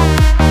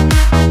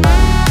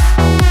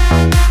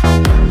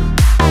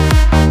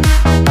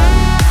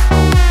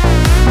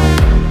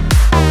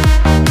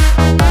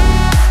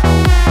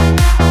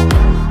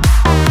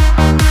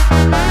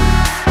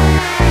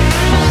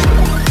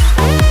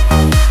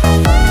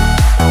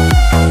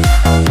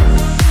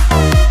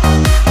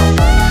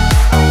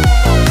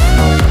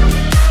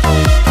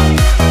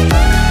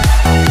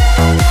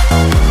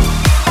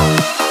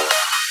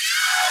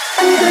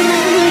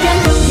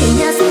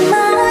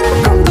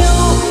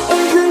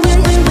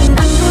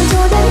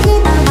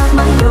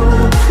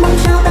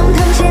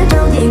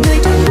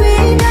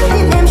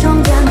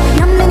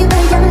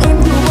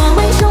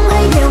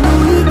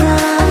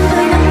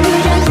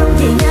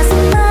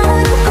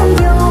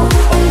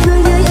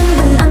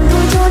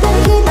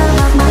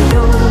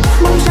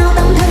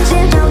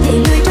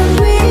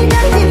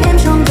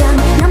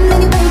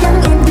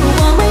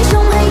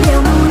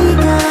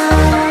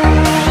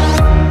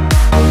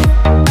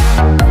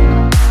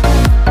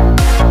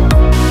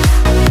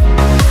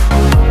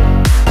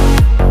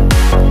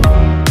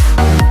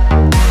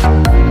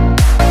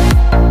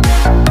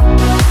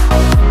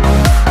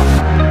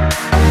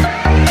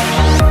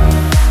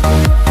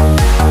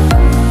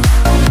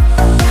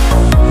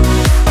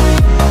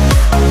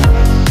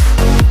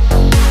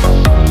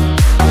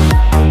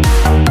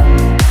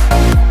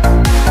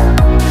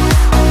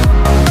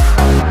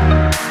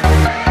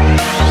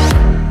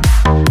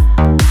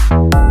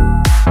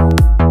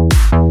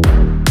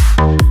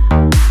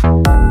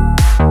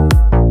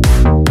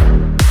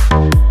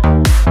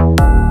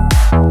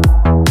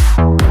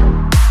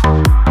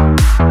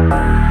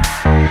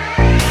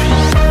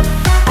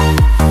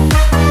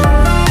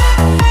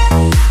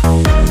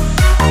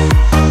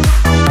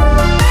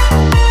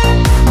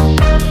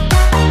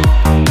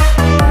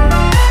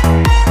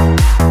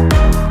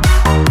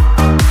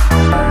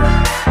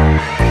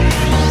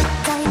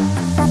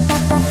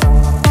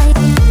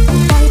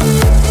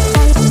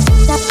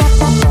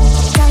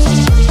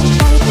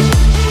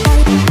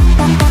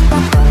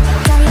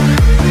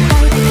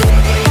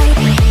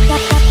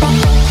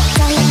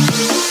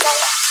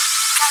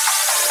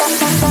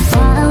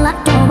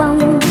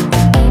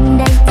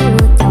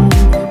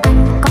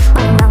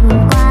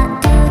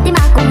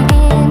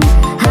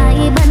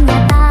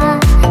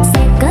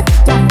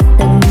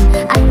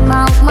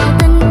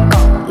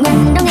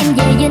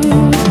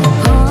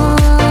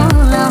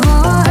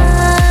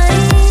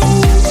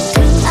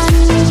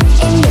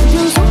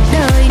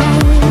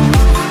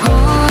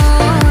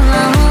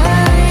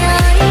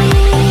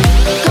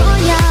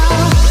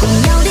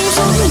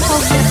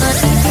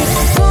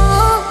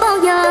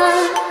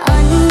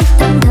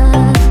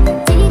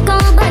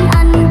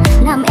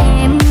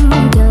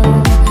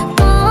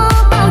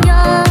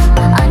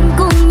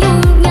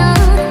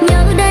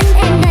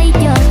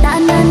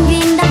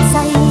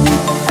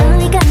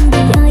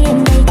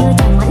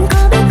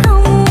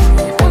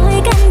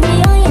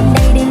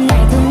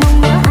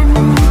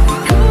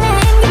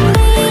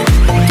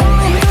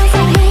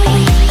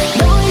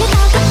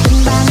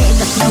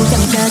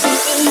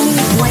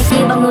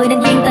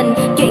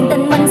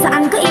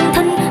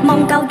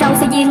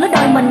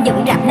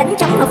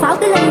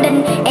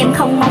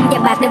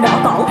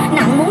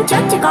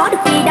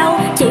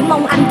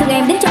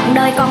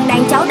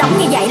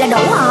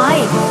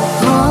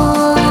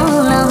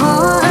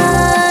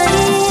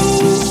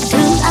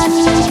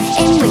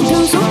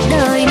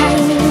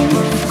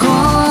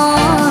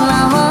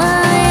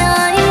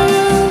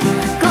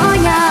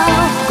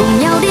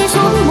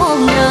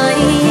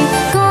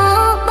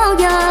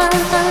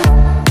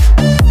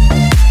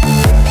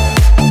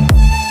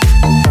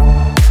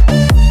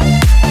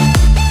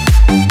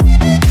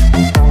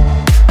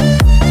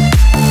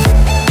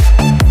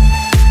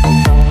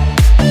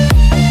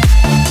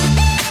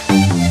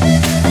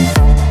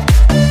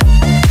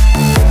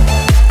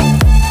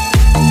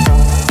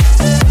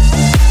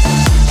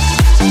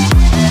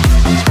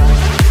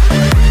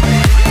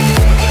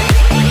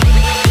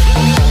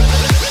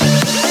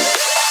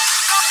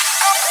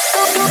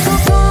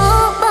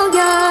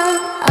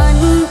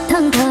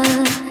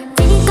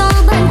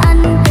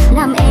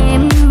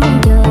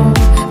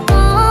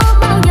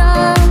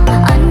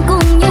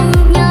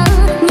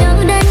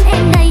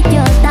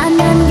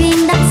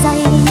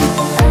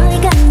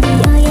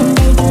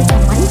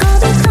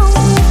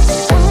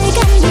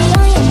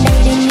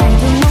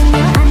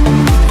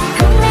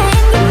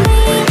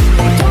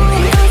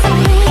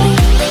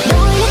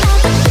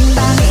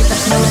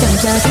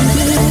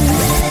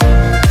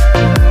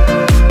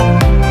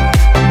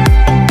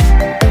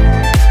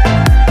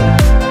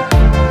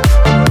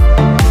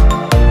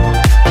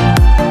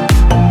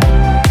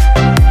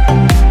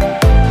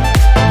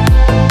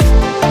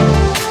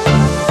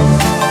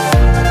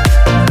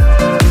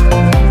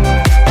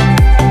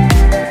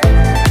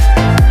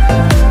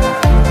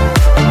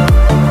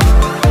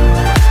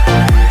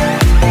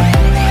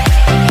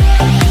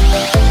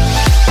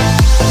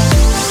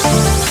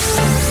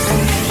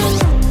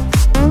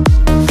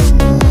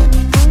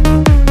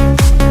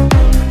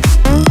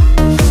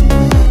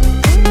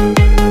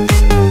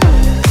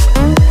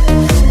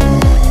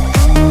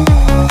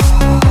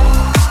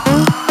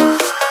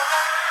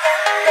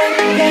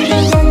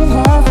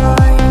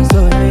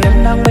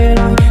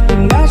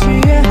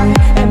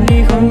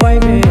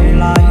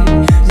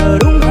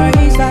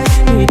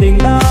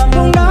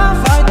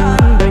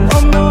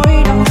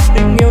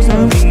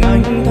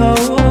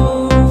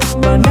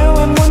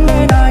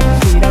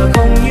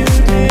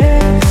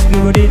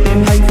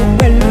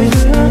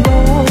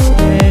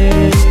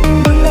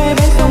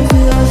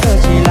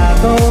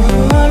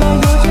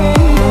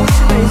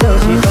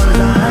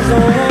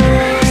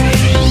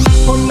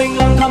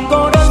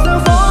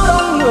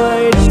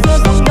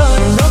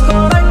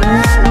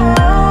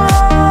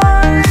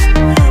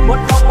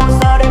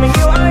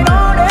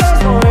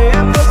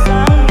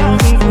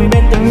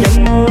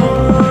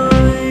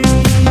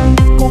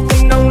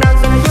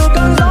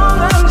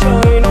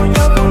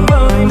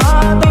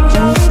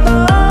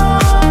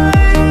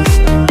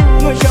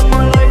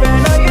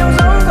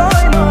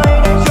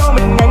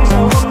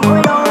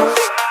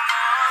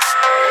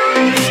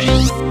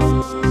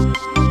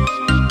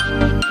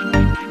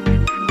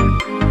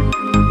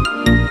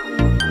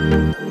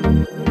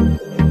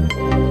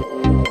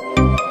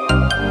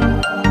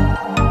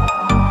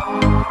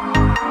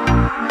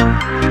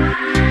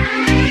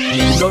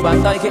đôi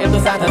bàn tay khi em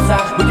tôi xa thật xa.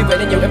 Buổi chiều về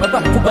nên nhiều em vẫn có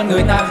hạnh phúc bên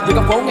người ta. Giữa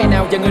con phố ngày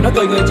nào chờ người nói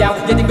cười người chào.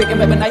 Giờ tiếng Việt em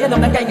về bên ấy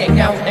lòng đắng cay nghẹn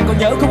ngào. Em còn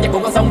nhớ khúc nhạc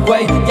buồn con sông quê.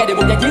 Giai điệu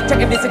buồn da chiếc chắc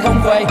em đi sẽ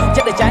không về.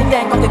 Chết để trái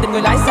ngang không thể tình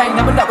người lái sang.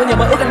 Năm bến đầu có nhiều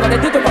mơ ước anh ngồi đây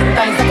thiếu trong vòng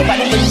tay. Sao không phải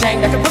nên bình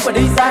nàng đã cất bước và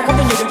đi xa. Không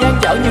cho nhiều điều gian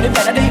dở nhiều đêm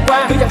dài đã đi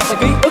qua. Cứ dần thời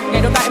ký ức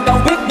ngày đôi ta em đâu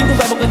biết. Nhưng tôi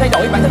về một người thay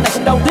đổi bản thân này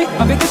cũng đâu tiếc.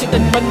 Mà viết cái chuyện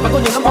tình mình và có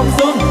nhiều lắm không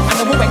xương. Anh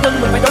đâu muốn bản thân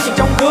mình phải đối diện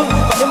trong gương.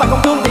 Còn nếu mà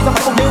không thương thì sao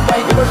phải cùng như vậy.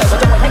 Vì đôi lời vợ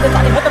trong bài hát để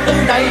tỏa đi hết tâm tư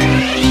này.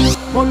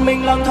 Một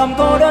mình lặng thầm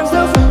cô đơn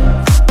giữa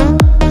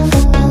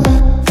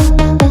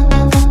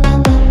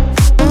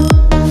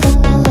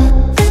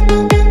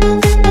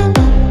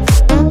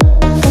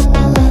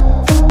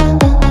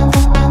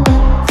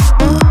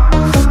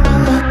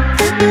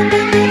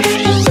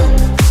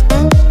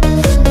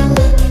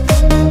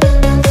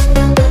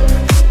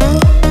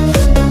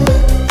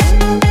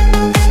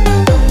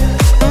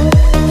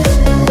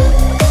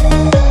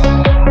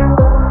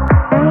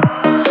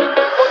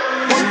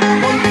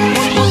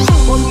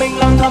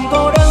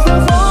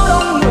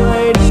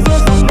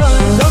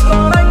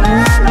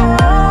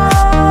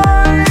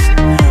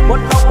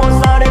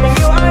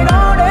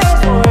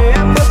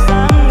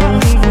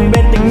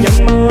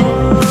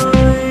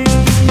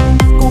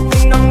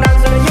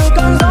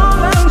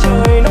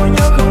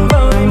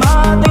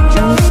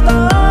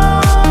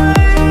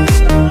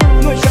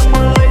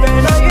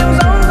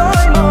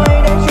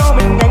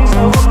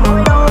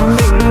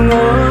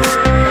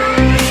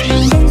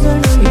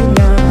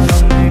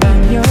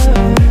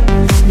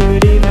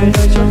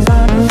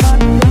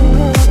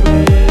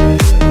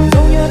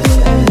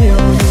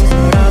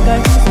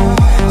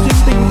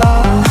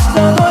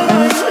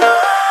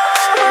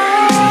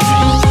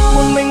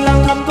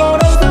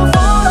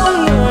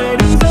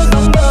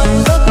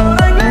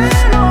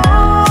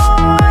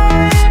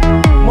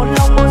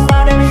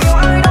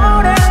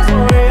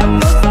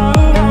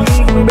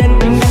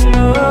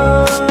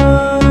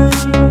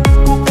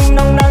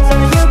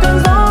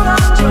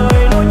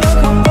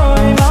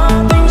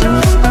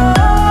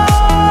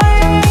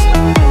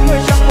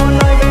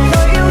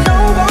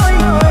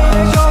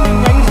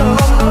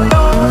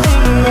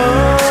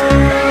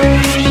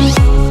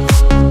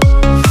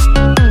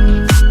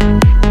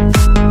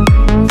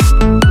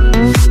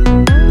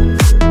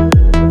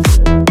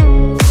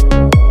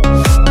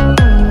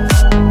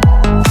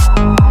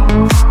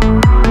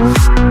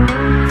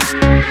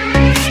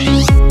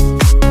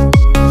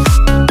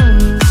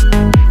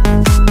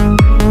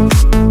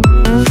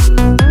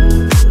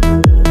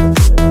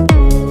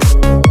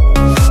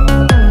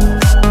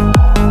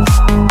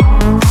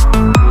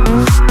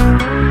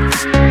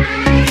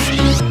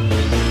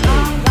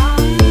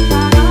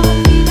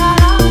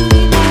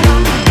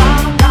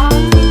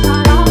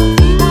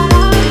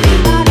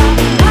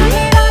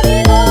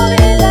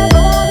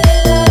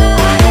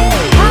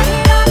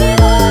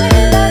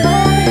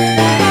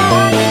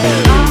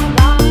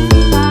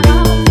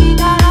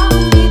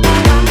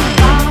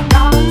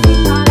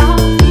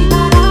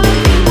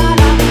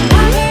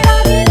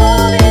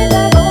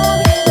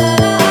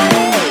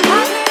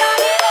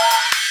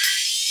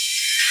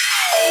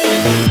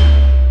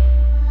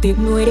tiếc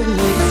nuối đến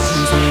người thân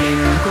rồi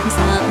mình cũng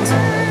sáng rồi.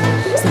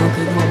 Sau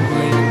khi mong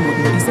hoài một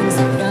người dân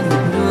giờ đang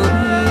ngược lối,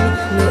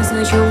 ngỡ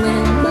rơi trong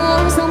em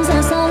bao sóng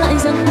ra sao lại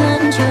dâng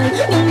ngang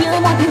trời. Nhưng nhớ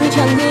một người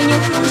chẳng hề nhớ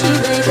không chỉ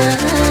về ta.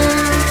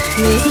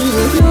 Người xin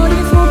ngược lối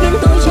phố kiến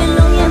tôi trên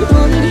lối em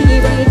tôi đi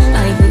về.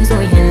 Ai hứa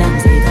rồi hay làm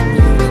gì thật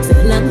nhiều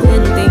giờ lãng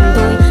quên tình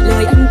tôi.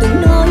 Lời anh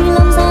từng nói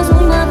làm ra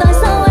rồi mà tại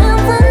sao em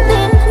vẫn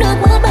tin. Nước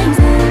mắt bành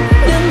rơi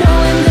đêm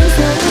đâu em vẫn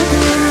sợ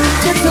thương.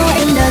 Chắc do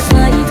em đã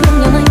sai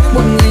thương nhầm anh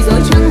một người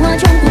rồi trăng hoa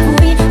trong cuộc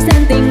vui.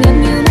 Xem tình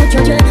em như một trò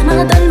chơi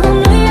mà tận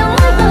hôn nơi yêu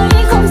ái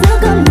ấy. Không giữ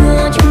cơn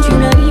mưa trong chiều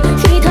nay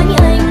khi thấy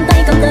anh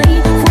tay cầm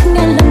tay. Phút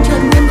nghe lòng chợt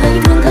nguyên thấy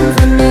thương thân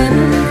phần em.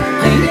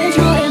 Hãy để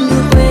cho em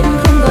được quên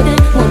không có tên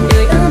một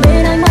đời ở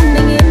bên anh mong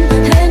bình yên.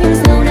 Thế nhưng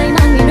sau này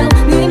mang niềm đau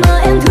người mà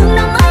em thương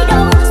năm ấy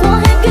đâu. Xóa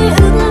hết ký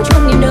ức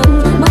trong niềm đau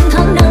bằng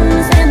tháng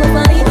năm sẽ một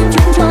vai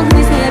chúc cho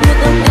người sẽ được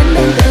ấm em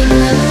bên cạnh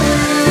anh.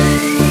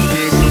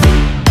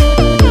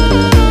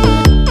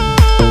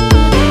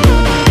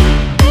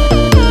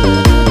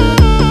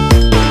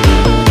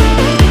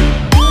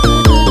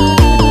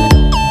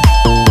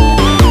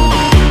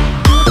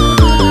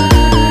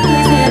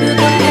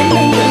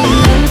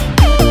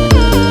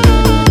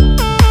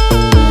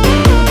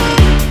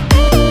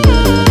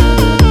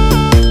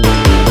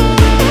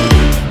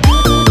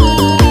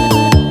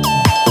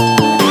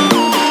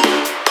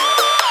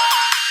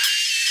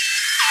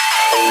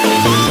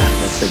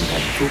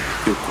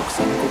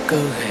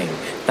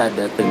 Ta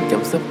đã từng chăm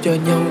sóc cho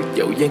nhau,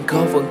 dẫu gian khó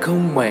vẫn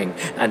không màng.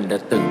 Anh đã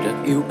từng rất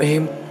yêu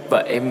em,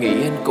 và em nghĩ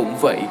anh cũng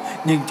vậy.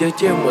 Nhưng chớ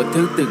treo mọi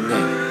thứ từng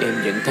ngày,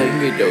 em nhận thấy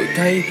người đổi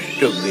thay.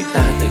 Rồi người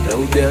ta từ đâu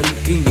đến,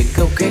 khi những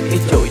khao khát ấy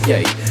trỗi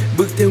dậy.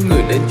 Bước theo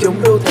người đến chốn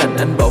đô thành,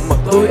 anh bỏ mặc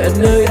tôi ở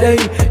nơi đây.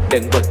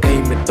 Đằng và cây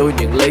mình tôi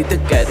nhận lấy tất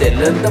cả để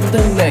lên tấm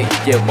thân này.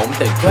 Giờ mong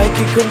tàn phai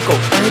khi không còn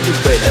ai được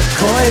về làm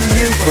khó em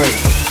như vậy.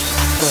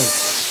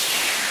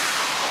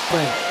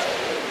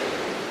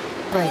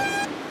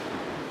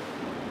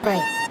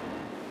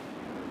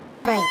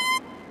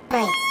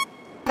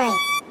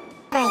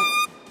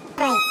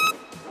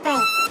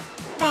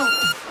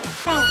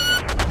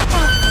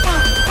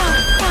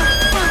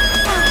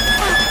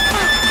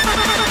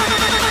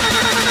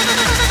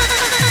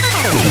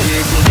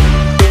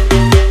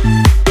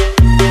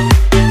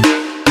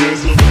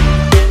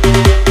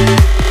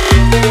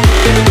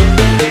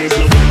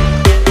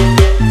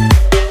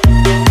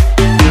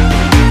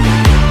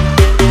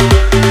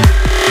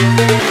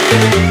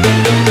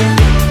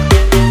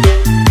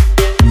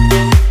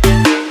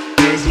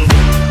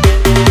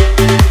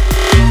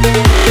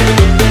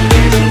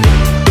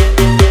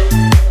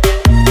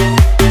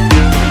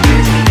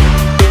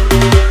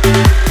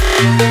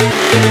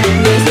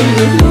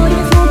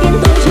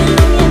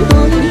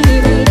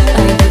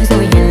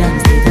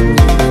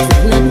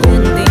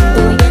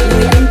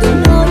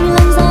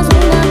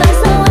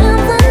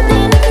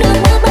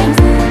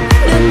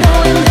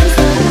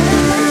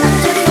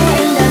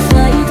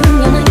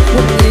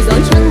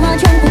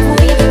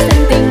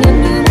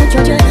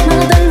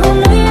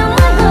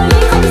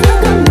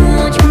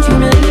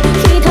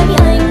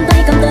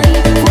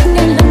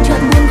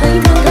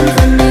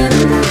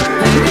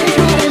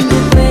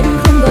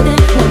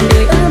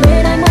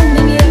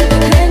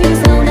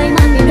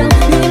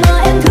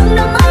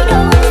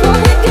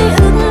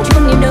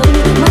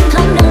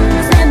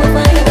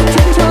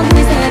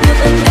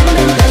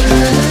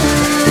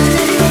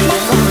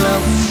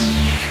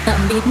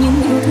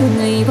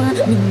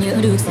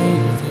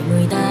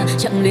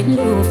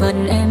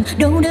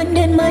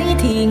 đến mấy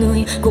thì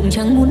người cũng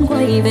chẳng muốn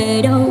quay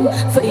về đâu.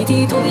 Vậy thì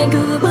thôi anh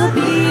cứ bước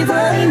đi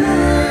với người.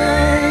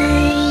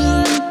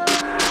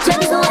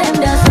 Chẳng do em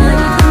đã sai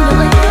thân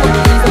lỗi, một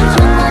ngày rồi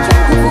trôi qua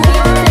trong cuộc vui,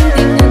 xem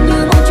tình nhân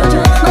như một trò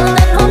chơi. Mà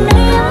tận hôm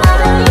nay em ở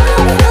đây,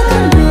 giữa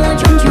cơn mưa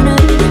trong chiều nay,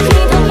 khi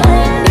thấy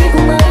anh đi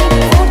cùng ấy,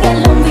 phút nghẹn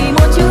lòng vì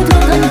một chữ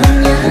thương thân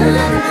hằng nhớ.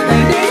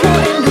 Hãy để cho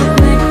em được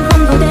quên,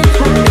 không có tên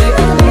cuộc đời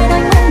ở bên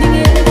anh không bình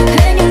yên.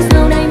 Thế nhưng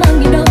sau này mang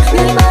niềm đau,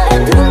 người mà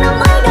em thương nằm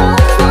mãi đâu,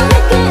 xóa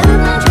hết ký ức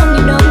trong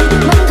niềm đau.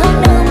 Năm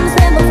tháng năm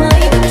sẽ bờ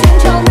vai, chúc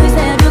cho người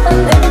sẽ được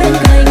ấm êm bên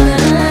cạnh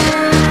anh.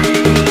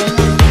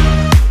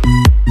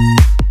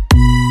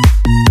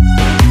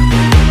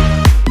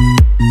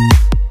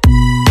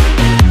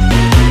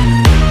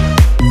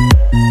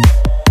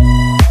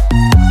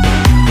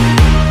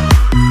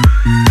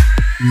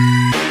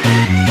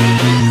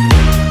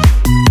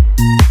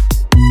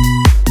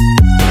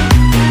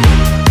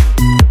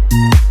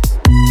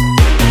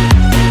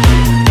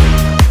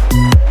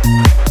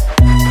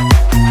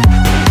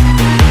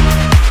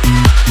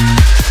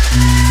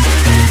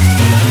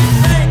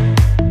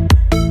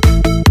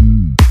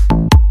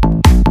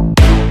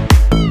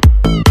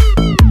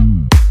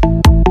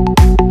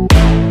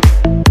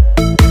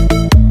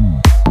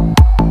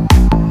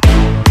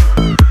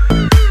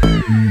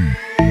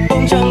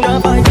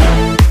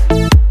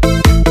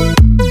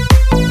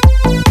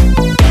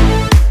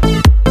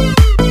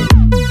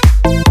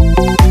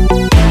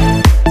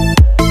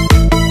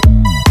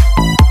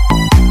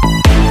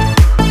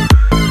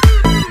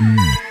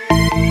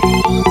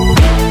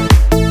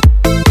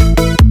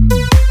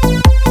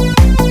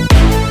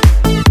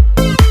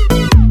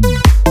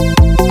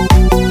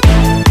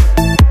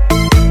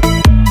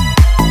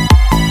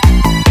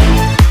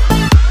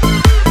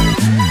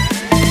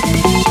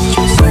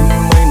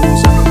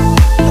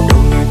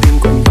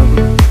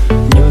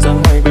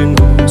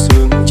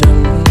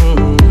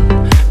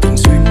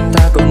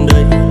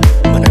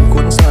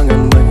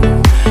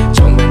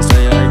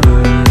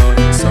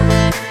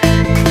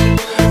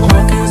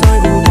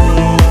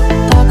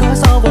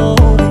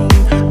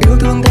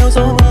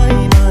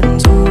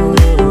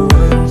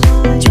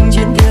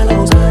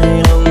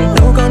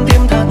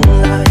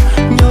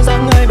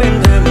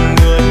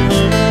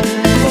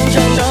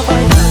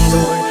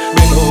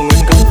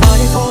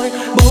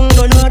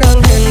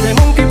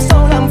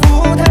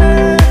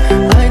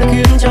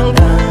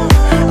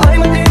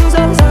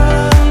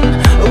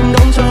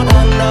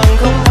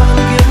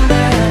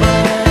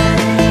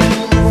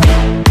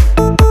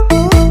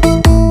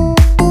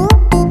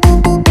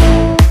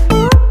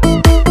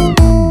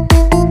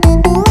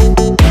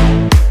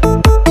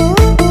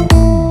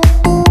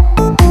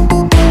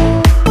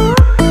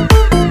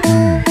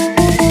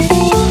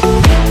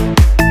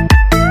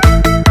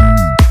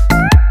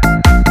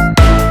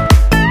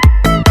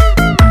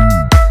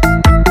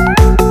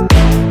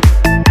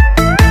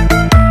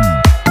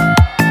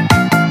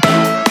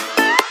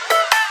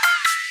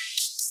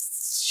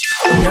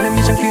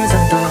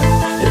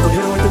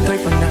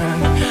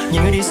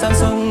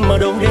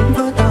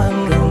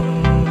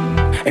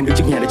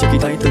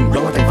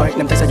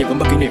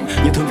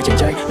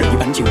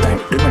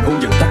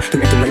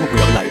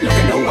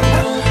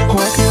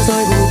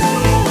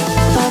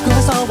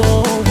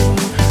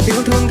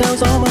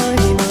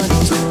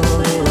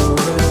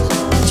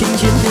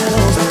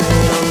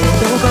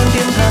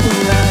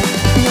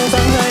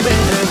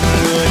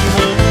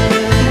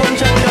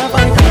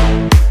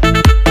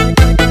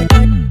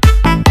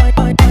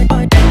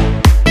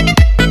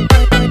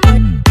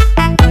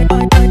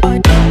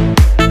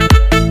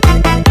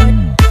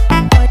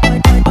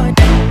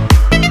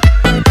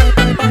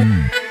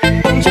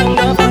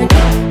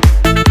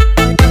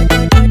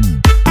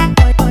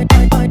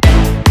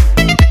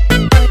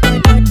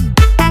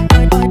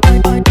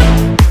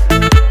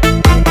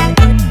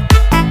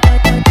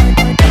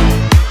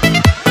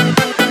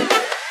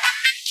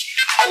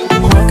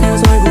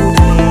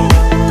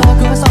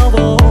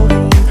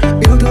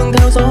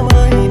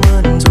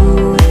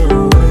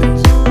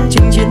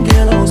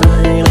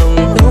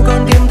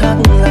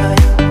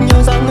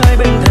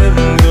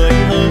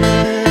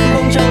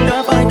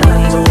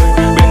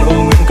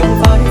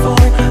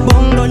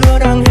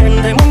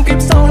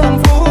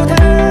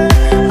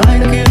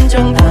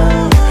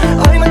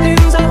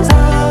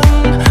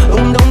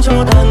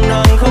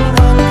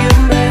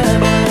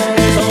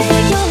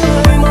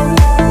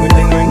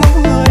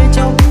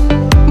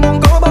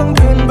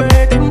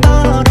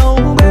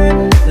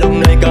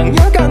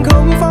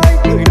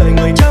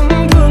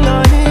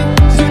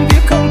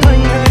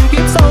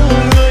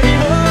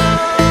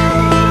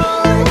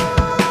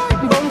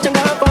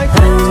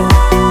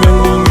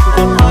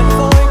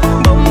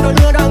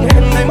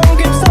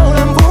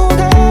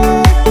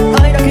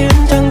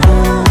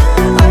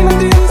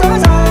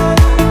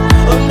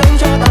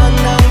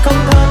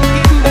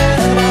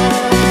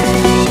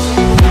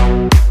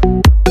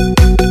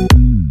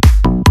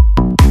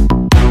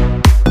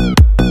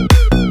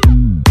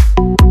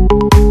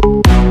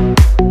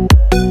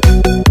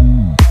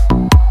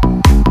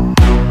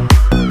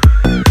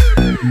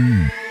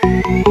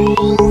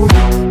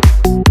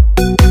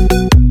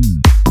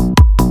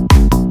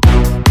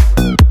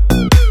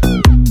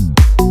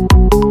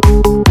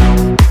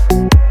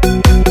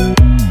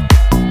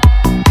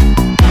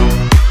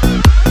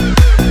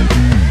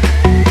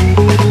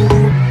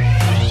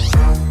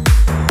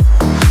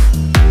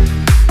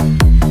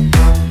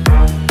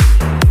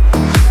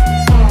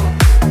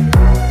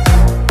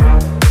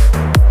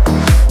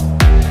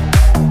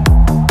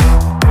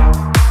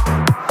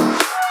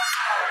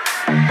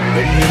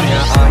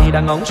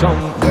 ngóng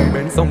trông người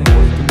bên sông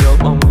buồn cứ nhớ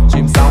mong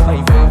chim sao hay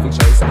về phương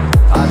trời xanh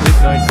tha thiết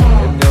nơi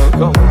nào em nhớ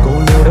không cô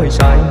liêu đời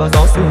trai và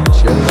gió sương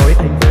chiều lối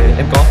anh về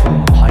em có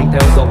không hãy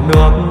theo dòng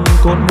nước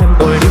cuốn em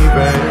tôi đi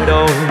về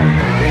đâu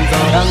bây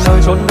giờ đang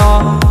nơi chốn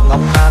đó ngọc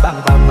ngà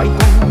bảng vàng bay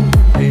tung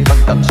thì bằng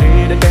tâm trí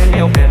đến cái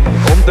eo biển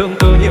ôm tương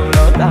tư nhiều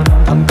lỡ đàn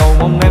thầm cầu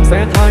mong em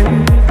sẽ thấy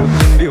được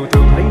những điều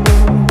thương anh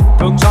nhung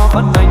thương cho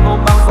phận anh ôm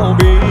bao sầu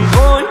bi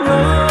thôi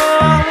nhớ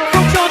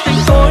không cho tình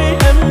tôi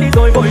em đi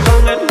rồi vội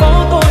vàng em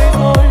bỏ tôi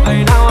rồi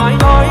ngày nào ai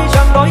nói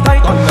chẳng nói thay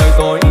toàn lời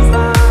dối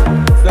xa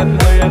dần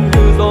hơi em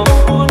như gió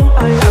cuốn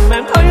ai làm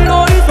em thấy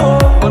lối rồi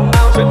còn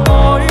nào chuyện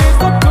tôi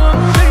rất thương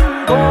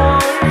tình tôi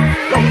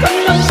lòng thân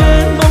đang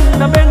trên mong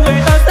nằm bên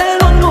người ta sẽ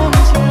luôn luôn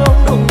chiều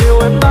đường nhiều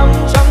em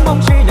mong chẳng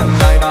mong chi nhận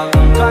lại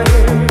bằng tay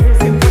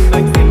xin phần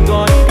anh xin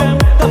gói kem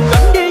thầm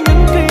gắn đi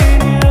những kỷ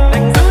niệm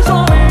đành giữ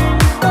cho mình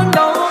cơn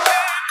đau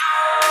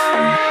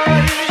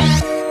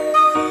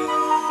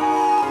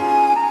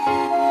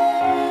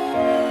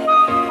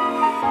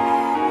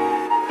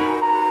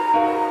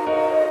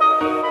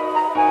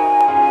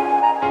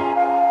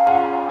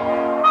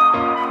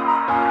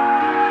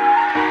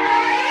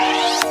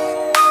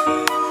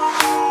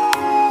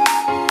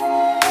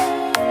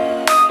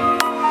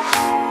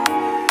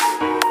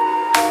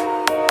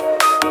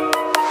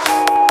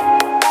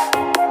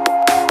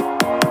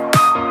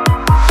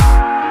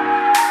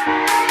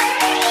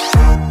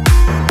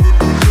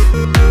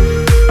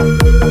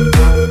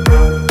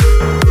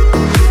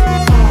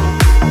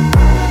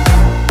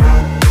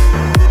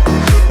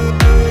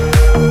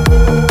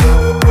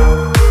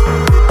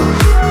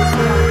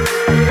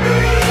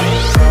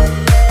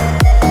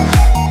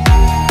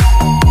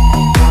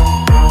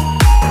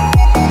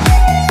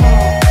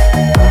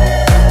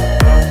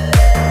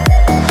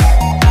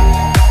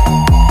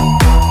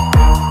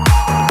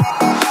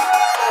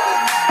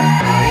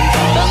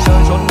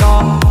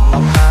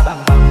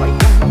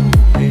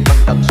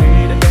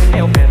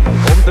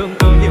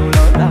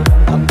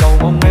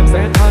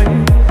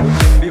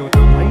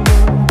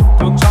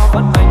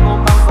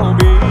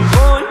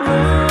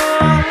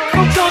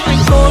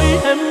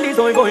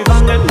vội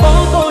vàng em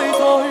bỏ tôi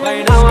rồi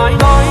ngày nào ai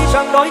nói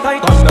chẳng nói thay